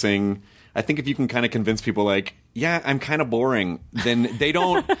embracing. I think if you can kind of convince people like, yeah, I'm kind of boring, then they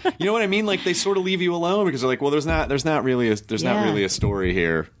don't, you know what I mean? Like they sort of leave you alone because they're like, well, there's not really a story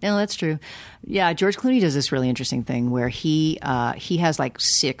here. No, that's true. Yeah. George Clooney does this really interesting thing where he has like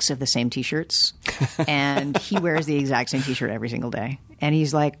 6 of the same t-shirts and he wears the exact same t-shirt every single day. And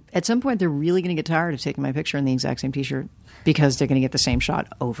he's like, at some point, they're really going to get tired of taking my picture in the exact same t-shirt because they're going to get the same shot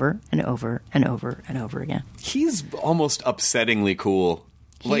over and over and over and over again. He's almost upsettingly cool.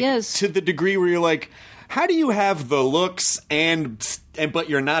 He is. To the degree where you're like, how do you have the looks but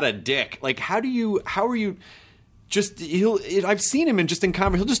you're not a dick? Like, how are you just, I've seen him in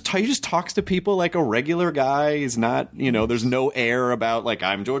conversation, he just talks to people like a regular guy. He's not, there's no air about like,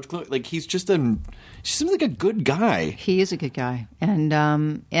 I'm George Clooney. Like, he seems like a good guy. He is a good guy.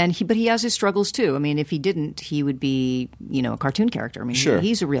 But he has his struggles too. I mean, if he didn't, he would be, a cartoon character. I mean, sure.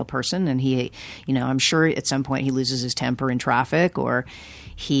 He's a real person and he, I'm sure at some point he loses his temper in traffic or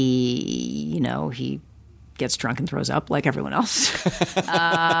he gets drunk and throws up like everyone else.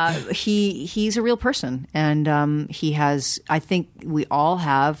 He's a real person. And he has, I think we all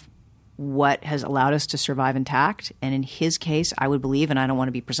have what has allowed us to survive intact. And in his case, I would believe, and I don't want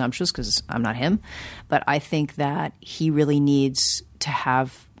to be presumptuous because I'm not him, but I think that he really needs to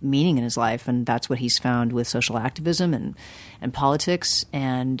have meaning in his life. And that's what he's found with social activism and politics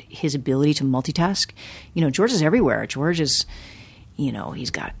and his ability to multitask. George is everywhere. George is...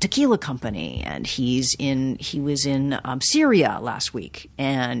 he's got a tequila company and he was in Syria last week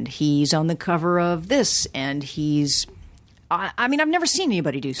and he's on the cover of this and I've never seen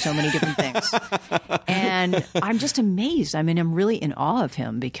anybody do so many different things. And I'm just amazed. I mean, I'm really in awe of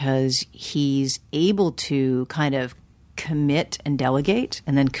him because he's able to kind of commit and delegate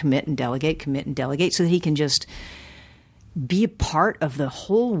and then commit and delegate so that he can just be a part of the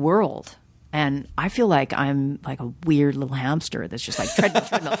whole world. And I feel like I'm like a weird little hamster that's just like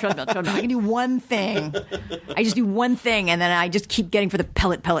treadmill. I can do one thing. I just do one thing, and then I just keep getting for the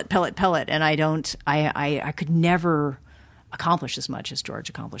pellet. And I could never accomplish as much as George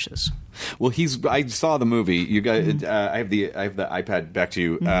accomplishes. Well, I saw the movie. You guys, I have the iPad back to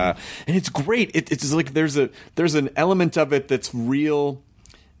you, and it's great. It's like there's an element of it that's real.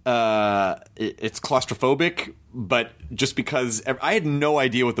 It's claustrophobic, but just because I had no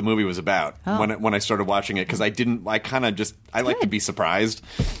idea what the movie was about when I started watching it because I like to be surprised,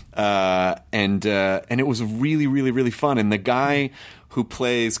 and it was really, really, really fun. And the guy who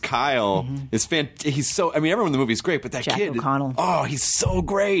plays Kyle is he's so. I mean, everyone in the movie is great, but that Jack kid, O'Connell. He's so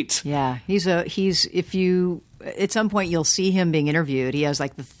great. Yeah, he's if you. At some point, you'll see him being interviewed. He has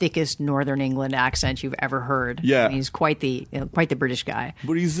like the thickest Northern England accent you've ever heard. Yeah, I mean, he's quite the British guy.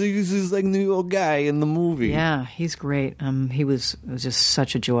 But he's like New York guy in the movie. Yeah, he's great. It was just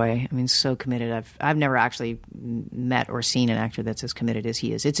such a joy. I mean, so committed. I've never actually met or seen an actor that's as committed as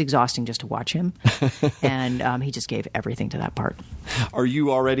he is. It's exhausting just to watch him, and he just gave everything to that part. Are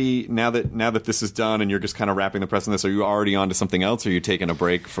you already now that this is done and you're just kind of wrapping the press on this? Are you already on to something else? Or are you taking a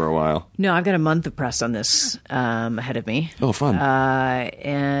break for a while? No, I've got a month of press on this. Ahead of me. Oh, fun.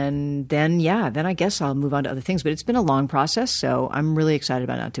 And then I guess I'll move on to other things. But it's been a long process, so I'm really excited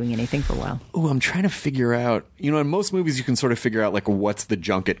about not doing anything for a while. Oh, I'm trying to figure out, in most movies you can sort of figure out, like, what's the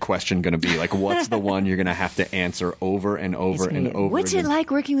junket question going to be? Like, what's the one you're going to have to answer over and over and over What's again? it like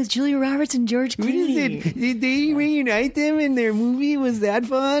working with Julia Roberts and George Clooney? Did they reunite them in their movie? Was that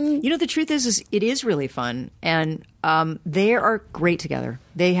fun? The truth is it is really fun. And they are great together.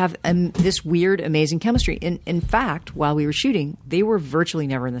 They have this weird, amazing chemistry. In fact, while we were shooting, they were virtually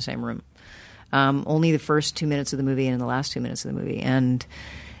never in the same room. Only the first 2 minutes of the movie and in the last 2 minutes of the movie. And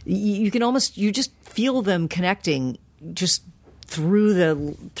you can almost, you just feel them connecting just through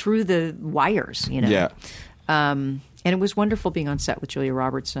the wires, you know. Yeah. And it was wonderful being on set with Julia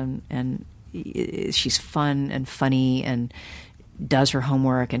Roberts, and she's fun and funny and does her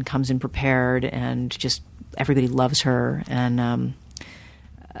homework and comes in prepared, and just everybody loves her. And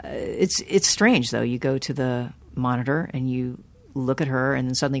it's strange though. You go to the monitor and you look at her and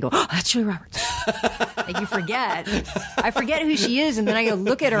then suddenly go, oh, that's Julia Roberts. Like you forget. I forget who she is, and then I go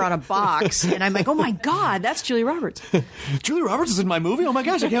look at her on a box and I'm like, oh my God, that's Julia Roberts. Julia Roberts is in my movie? Oh my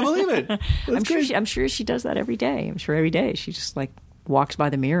gosh, I can't believe it. I'm sure she does that every day. I'm sure every day she just like walks by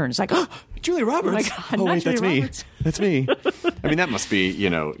the mirror and is like, oh, Julia Roberts. Oh my God, oh not wait, Julia that's Roberts. me. That's me. I mean, that must be,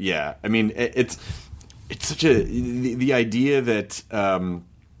 yeah. I mean, it's such the idea that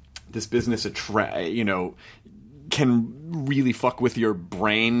this business can really fuck with your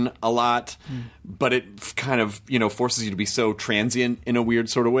brain a lot, but it kind of forces you to be so transient in a weird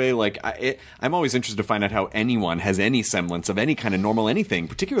sort of way. Like I'm always interested to find out how anyone has any semblance of any kind of normal anything,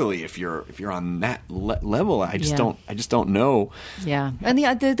 particularly if you're on that level. I just don't know. Yeah, and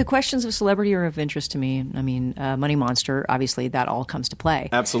the questions of celebrity are of interest to me. I mean, Money Monster, obviously, that all comes to play.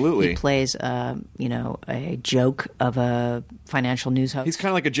 Absolutely, he plays a joke of a financial news host. He's kind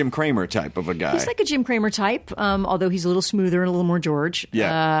of like a Jim Cramer type of a guy. He's like a Jim Cramer type, although he's a little smoother and a little more George.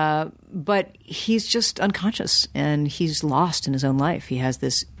 Yeah. But he's just unconscious and he's lost in his own life. He has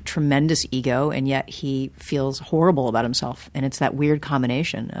this tremendous ego, and yet he feels horrible about himself. And it's that weird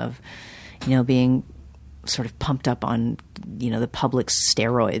combination of, being sort of pumped up on, the public's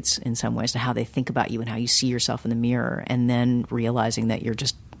steroids in some ways, to how they think about you and how you see yourself in the mirror, and then realizing that you're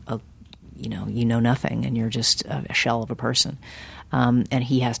just you know nothing and you're just a shell of a person. And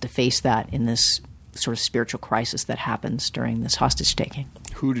he has to face that in this sort of spiritual crisis that happens during this hostage taking.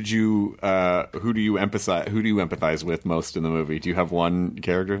 Who do you empathize with most in the movie? Do you have one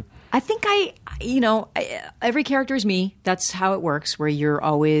character? I think every character is me. That's how it works, where you're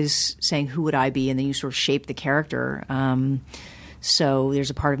always saying, who would I be? And then you sort of shape the character. So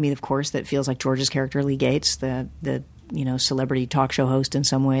there's a part of me, of course, that feels like George's character, Lee Gates, the celebrity talk show host in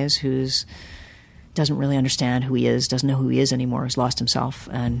some ways, who's doesn't really understand who he is, doesn't know who he is anymore, who's lost himself,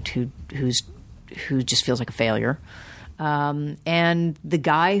 and who just feels like a failure. And the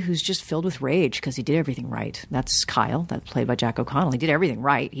guy who's just filled with rage because he did everything right. That's Kyle, that's played by Jack O'Connell. He did everything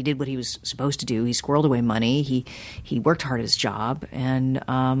right. He did what he was supposed to do. He squirreled away money. He worked hard at his job,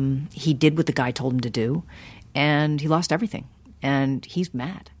 and he did what the guy told him to do, and he lost everything. And he's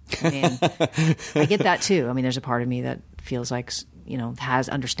mad. I mean, I get that too. I mean, there's a part of me that feels like,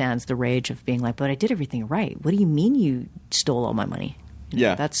 understands the rage of being like, but I did everything right. What do you mean you stole all my money?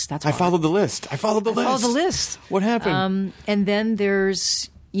 Yeah, that's hard. I followed the list. I followed the list. What happened? And then there's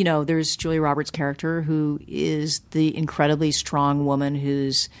Julia Roberts' character, who is the incredibly strong woman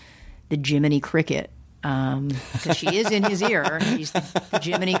who's the Jiminy Cricket, because she is in his ear. She's the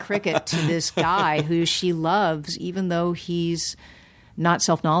Jiminy Cricket to this guy who she loves, even though he's not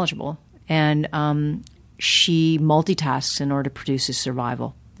self-knowledgeable, and she multitasks in order to produce his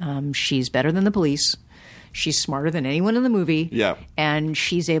survival. She's better than the police. She's smarter than anyone in the movie. Yeah. And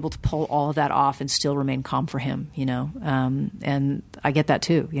she's able to pull all of that off and still remain calm for him, And I get that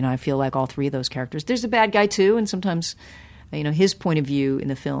too. I feel like all three of those characters. There's a bad guy too, and sometimes, his point of view in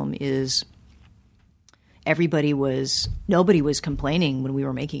the film is nobody was complaining when we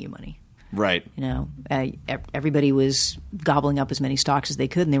were making you money. Right. Everybody was gobbling up as many stocks as they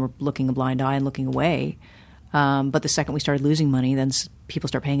could, and they were looking a blind eye and looking away. But the second we started losing money, then people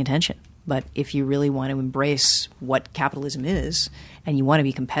start paying attention. But if you really want to embrace what capitalism is, and you want to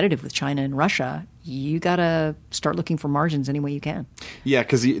be competitive with China and Russia, you got to start looking for margins any way you can. Yeah,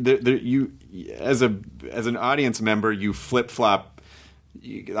 because you, as an audience member, you flip flop.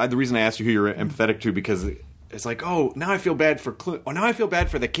 The reason I asked you who you're empathetic to, because it's like, oh, now I feel bad for now I feel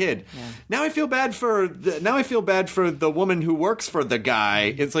bad for the kid. Yeah. Now I feel bad for the woman who works for the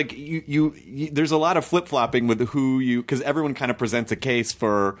guy. It's like you there's a lot of flip flopping with because everyone kind of presents a case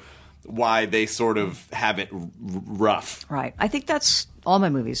for why they sort of have it rough. Right. I think that's all my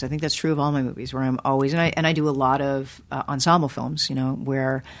movies. I think that's true of all my movies, where I'm always and I do a lot of ensemble films,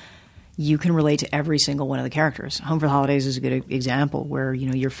 where you can relate to every single one of the characters. Home for the Holidays is a good example, where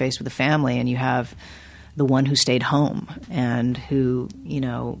you're faced with a family and you have the one who stayed home and who,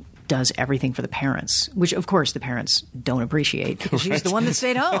 does everything for the parents, which of course the parents don't appreciate, because she's the one that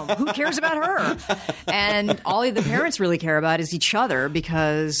stayed home. Who cares about her? And all the parents really care about is each other,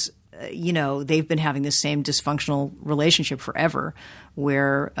 because, they've been having this same dysfunctional relationship forever,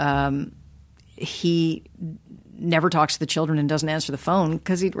 where he never talks to the children and doesn't answer the phone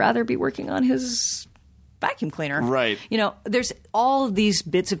because he'd rather be working on his vacuum cleaner. Right. You know, there's all of these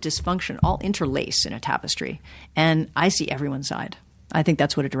bits of dysfunction all interlace in a tapestry. And I see everyone's side. I think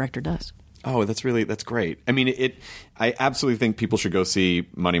that's what a director does. Oh, that's great. I mean, I absolutely think people should go see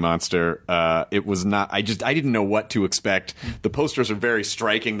Money Monster. It was not, I didn't know what to expect. The posters are very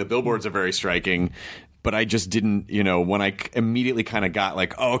striking. The billboards are very striking. But I just didn't, you know, when I immediately kind of got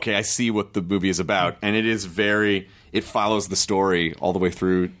like, oh, okay, I see what the movie is about. And it follows the story all the way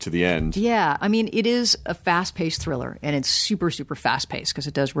through to the end. Yeah. I mean, it is a fast-paced thriller, and it's super, super fast-paced because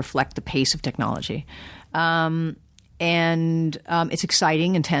it does reflect the pace of technology. And it's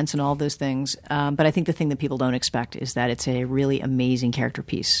exciting, intense, and all those things. But I think the thing that people don't expect is that it's a really amazing character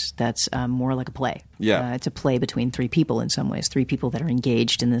piece that's more like a play. Yeah. It's a play between three people in some ways, three people that are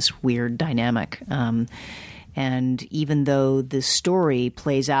engaged in this weird dynamic. And even though the story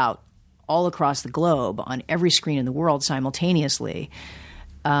plays out all across the globe on every screen in the world simultaneously,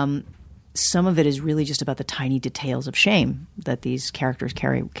 some of it is really just about the tiny details of shame that these characters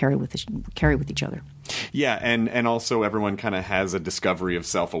carry with each other. Yeah, and also everyone kind of has a discovery of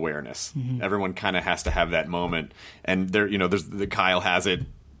self-awareness. Mm-hmm. Everyone kind of has to have that moment, and Kyle has it.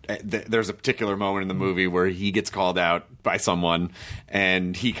 There's a particular moment in the movie where he gets called out by someone,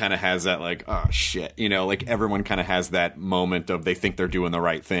 and he kind of has that like, oh shit, you know, like everyone kind of has that moment of they think they're doing the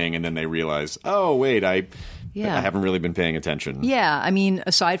right thing, and then they realize, oh wait, I haven't really been paying attention. Yeah, I mean,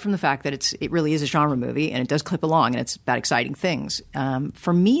 aside from the fact that it really is a genre movie and it does clip along and it's about exciting things,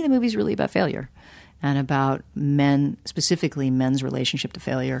 for me the movie's really about failure and about men, specifically men's relationship to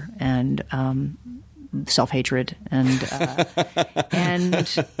failure and self-hatred and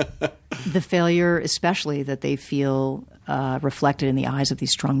the failure especially that they feel reflected in the eyes of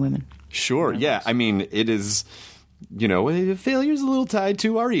these strong women. Sure, yeah. I mean, it is... You know, failure's a little tied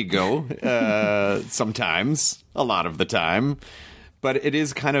to our ego sometimes, a lot of the time. But it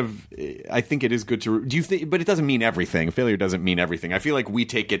is kind of, I think it is good to, do you think, but it doesn't mean everything. Failure doesn't mean everything. I feel like we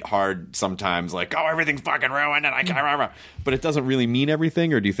take it hard sometimes, like, oh, everything's fucking ruined and I can't remember. But it doesn't really mean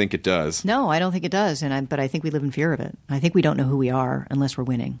everything, or do you think it does? No, I don't think it does. But I think we live in fear of it. I think we don't know who we are unless we're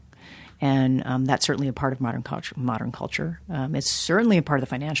winning. And that's certainly a part of modern culture. It's certainly a part of the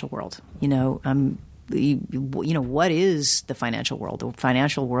financial world. You know, what is the financial world? The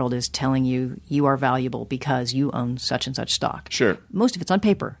financial world is telling you you are valuable because you own such and such stock. Sure. Most of it's on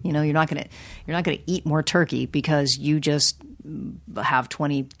paper. You know, you're not going to eat more turkey because you just have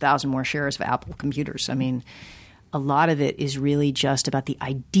 20,000 more shares of Apple computers. I mean, a lot of it is really just about the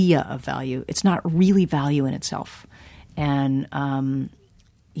idea of value. It's not really value in itself. And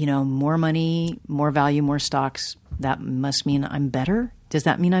you know, more money, more value, more stocks, that must mean I'm better. Does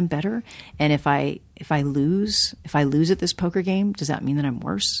that mean I'm better? And if I lose at this poker game, does that mean that I'm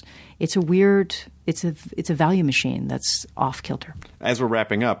worse? It's a value machine that's off kilter. As we're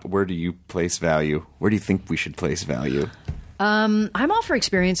wrapping up, where do you place value? Where do you think we should place value? I'm all for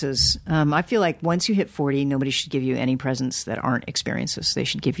experiences. I feel like once you hit 40, nobody should give you any presents that aren't experiences. They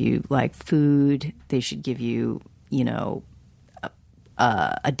should give you like food. They should give you, you know,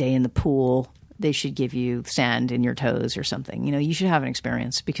 a day in the pool. They should give you sand in your toes or something. You know, you should have an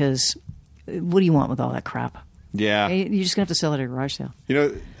experience because what do you want with all that crap? Yeah. You're just going to have to sell it at a garage sale. You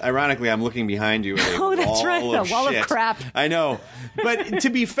know, ironically, I'm looking behind you at a oh, that's wall right. of A wall shit. of crap. I know. But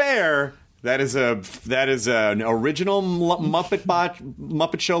to be fair, that is an original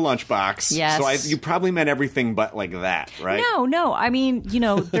Muppet Show lunchbox. Yes. So you probably meant everything but like that, right? No. I mean, you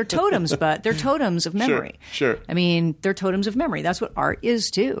know, they're totems, but they're totems of memory. Sure. I mean, they're totems of memory. That's what art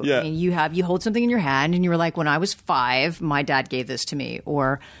is too. Yeah. I mean, you hold something in your hand and you were like, when I was 5, my dad gave this to me.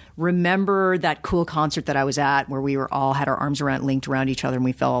 Or remember that cool concert that I was at where we were all had our arms linked around each other and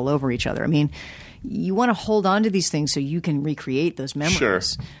we fell all over each other. I mean, you want to hold on to these things so you can recreate those memories.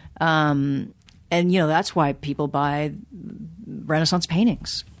 Sure. And, you know, that's why people buy Renaissance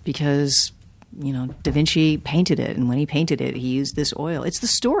paintings because, you know, Da Vinci painted it. And when he painted it, he used this oil. It's the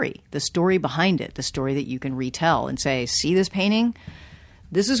story behind it, the story that you can retell and say, see this painting?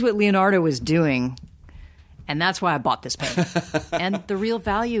 This is what Leonardo was doing. And that's why I bought this painting. And the real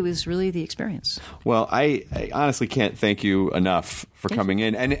value is really the experience. Well, I honestly can't thank you enough for coming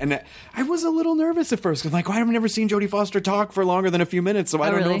in. And I was a little nervous at first. I'm like, why have I never seen Jodie Foster talk for longer than a few minutes? So I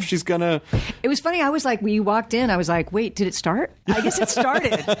don't know if she's going to... It was funny. I was like, when you walked in, I was like, wait, did it start? I guess it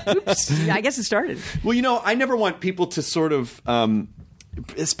started. Oops. I guess it started. Well, you know, I never want people to sort of...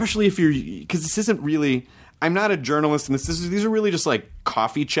 especially if you're... Because this isn't really... I'm not a journalist, and these are really just like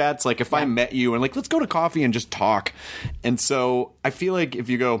coffee chats. Like if I met you and like, let's go to coffee and just talk. And so I feel like if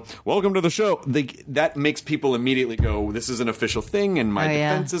you go, welcome to the show, that makes people immediately go, this is an official thing, and my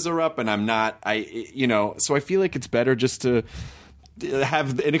defenses are up, and I'm not. So I feel like it's better just to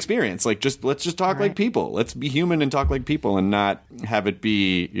have an experience. Like, let's just talk like people. Let's be human and talk like people, and not have it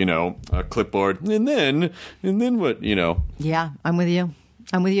be, a clipboard. And then what, Yeah, I'm with you.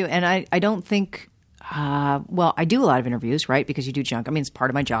 And I don't think, I do a lot of interviews, right? Because you do junk. I mean, it's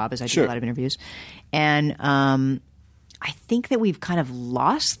part of my job is I do a lot of interviews. And I think that we've kind of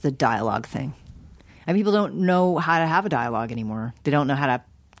lost the dialogue thing. And people don't know how to have a dialogue anymore. They don't know how to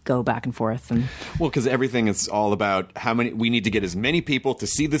go back and forth. Well, because everything is all about we need to get as many people to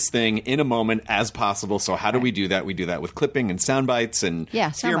see this thing in a moment as possible. So how do we do that? We do that with clipping and sound bites and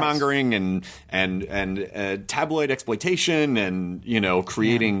fear-mongering and tabloid exploitation and,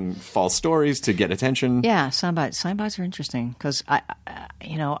 creating false stories to get attention. Yeah, sound bites are interesting because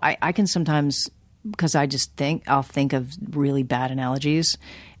I can sometimes, because I'll think of really bad analogies.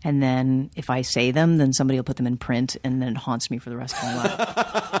 And then if I say them, then somebody will put them in print, and then it haunts me for the rest of my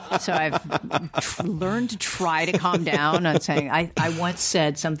life. So I've learned to try to calm down on saying, I once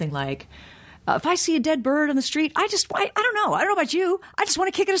said something like, if I see a dead bird on the street, I don't know. I don't know about you. I just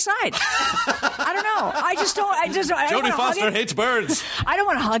want to kick it aside. I don't know. I don't Jodie Foster hates birds. I don't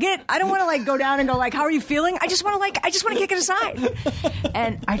want to hug it. I don't want to go down and go how are you feeling? I just want to kick it aside.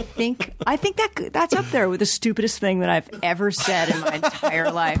 And I think that's up there with the stupidest thing that I've ever said in my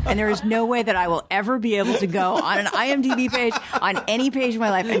entire life. And there is no way that I will ever be able to go on an IMDb page, on any page of my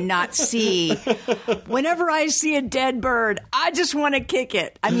life, and not see, whenever I see a dead bird, I just want to kick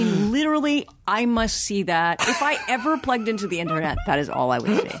it. I mean, literally, I must see that. If I ever plugged into the internet, that is all I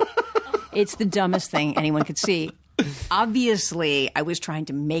would see. It's the dumbest thing anyone could see. Obviously, I was trying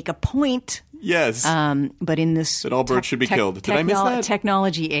to make a point. Yes. But in this... That all birds should be killed. Did I miss that?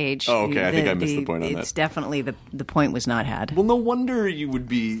 Technology age. Oh, okay. I think I missed the point on that. It's definitely... The point was not had. Well, no wonder you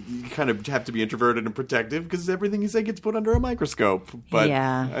kind of have to be introverted and protective, because everything you say gets put under a microscope. But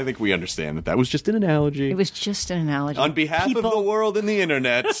I think we understand that was just an analogy. It was just an analogy. On behalf of the world and the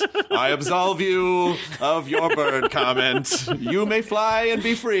internet, I absolve you of your bird comment. You may fly and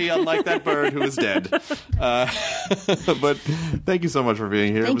be free, unlike that bird who is dead. But thank you so much for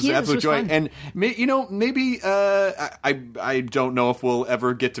being here. Thank it was you. an absolute This was joy. fun. And maybe I don't know if we'll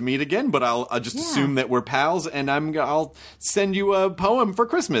ever get to meet again, but I'll just assume that we're pals, and I'll send you a poem for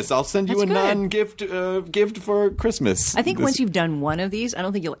Christmas. I'll send you That's a good. gift for Christmas. I think once you've done one of these, I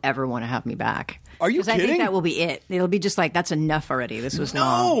don't think you'll ever want to have me back. Are you kidding? I think that will be it. It'll be just that's enough already. This was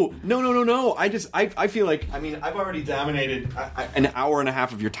long. No. I feel like, I've already dominated an hour and a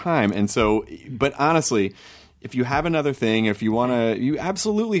half of your time, and so, but honestly, if you have another thing, if you want to, you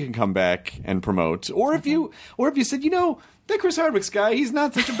absolutely can come back and promote. Or if you said, that Chris Hardwick's guy, he's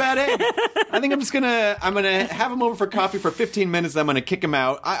not such a bad egg. I think I'm gonna have him over for coffee for 15 minutes. I'm gonna kick him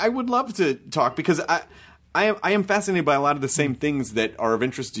out. I would love to talk, because I am fascinated by a lot of the same things that are of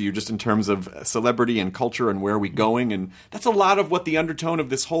interest to you, just in terms of celebrity and culture and where are we going. And that's a lot of what the undertone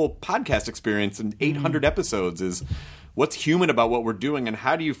of this whole podcast experience in 800 episodes is. What's human about what we're doing, and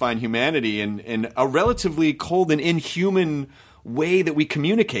how do you find humanity in a relatively cold and inhuman way that we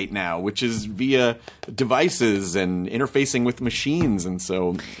communicate now, which is via devices and interfacing with machines. And so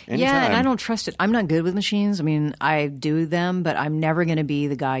anytime. Yeah, and I don't trust it. I'm not good with machines. I do them, but I'm never going to be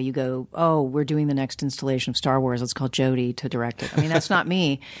the guy you go, oh, we're doing the next installation of Star Wars, let's call Jodie to direct it. That's not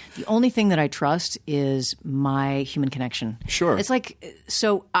me. The only thing that I trust is my human connection. Sure. It's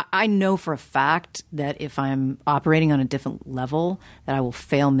so I know for a fact that if I'm operating on a different level, that I will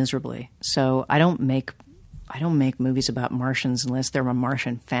fail miserably. So I don't make movies about Martians unless they're a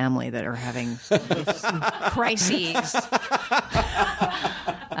Martian family that are having crises.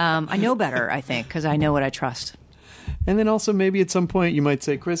 I know better, I think, because I know what I trust. And then also maybe at some point you might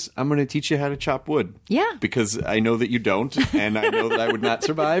say, Chris, I'm going to teach you how to chop wood. Yeah. Because I know that you don't, and I know that I would not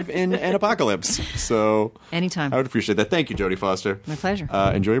survive in an apocalypse. So anytime. I would appreciate that. Thank you, Jodie Foster. My pleasure.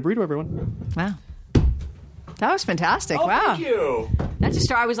 Enjoy your burrito, everyone. Wow. That was fantastic. Oh, wow. Thank you. That just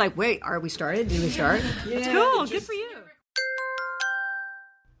started. I was like, wait, are we started? Did we start? Yeah, it's cool. Good for you.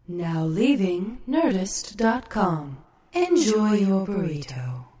 Now leaving Nerdist.com. Enjoy your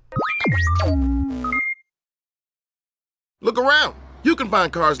burrito. Look around. You can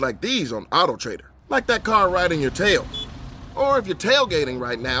find cars like these on AutoTrader, like that car riding your tail. Or if you're tailgating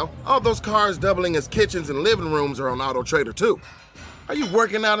right now, all those cars doubling as kitchens and living rooms are on AutoTrader too. Are you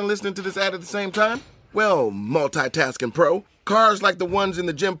working out and listening to this ad at the same time? Well, multitasking pro, cars like the ones in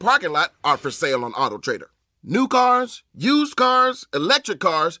the gym parking lot are for sale on AutoTrader. New cars, used cars, electric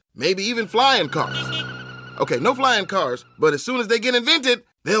cars, maybe even flying cars. Okay, no flying cars, but as soon as they get invented,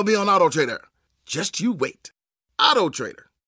 they'll be on AutoTrader. Just you wait. AutoTrader.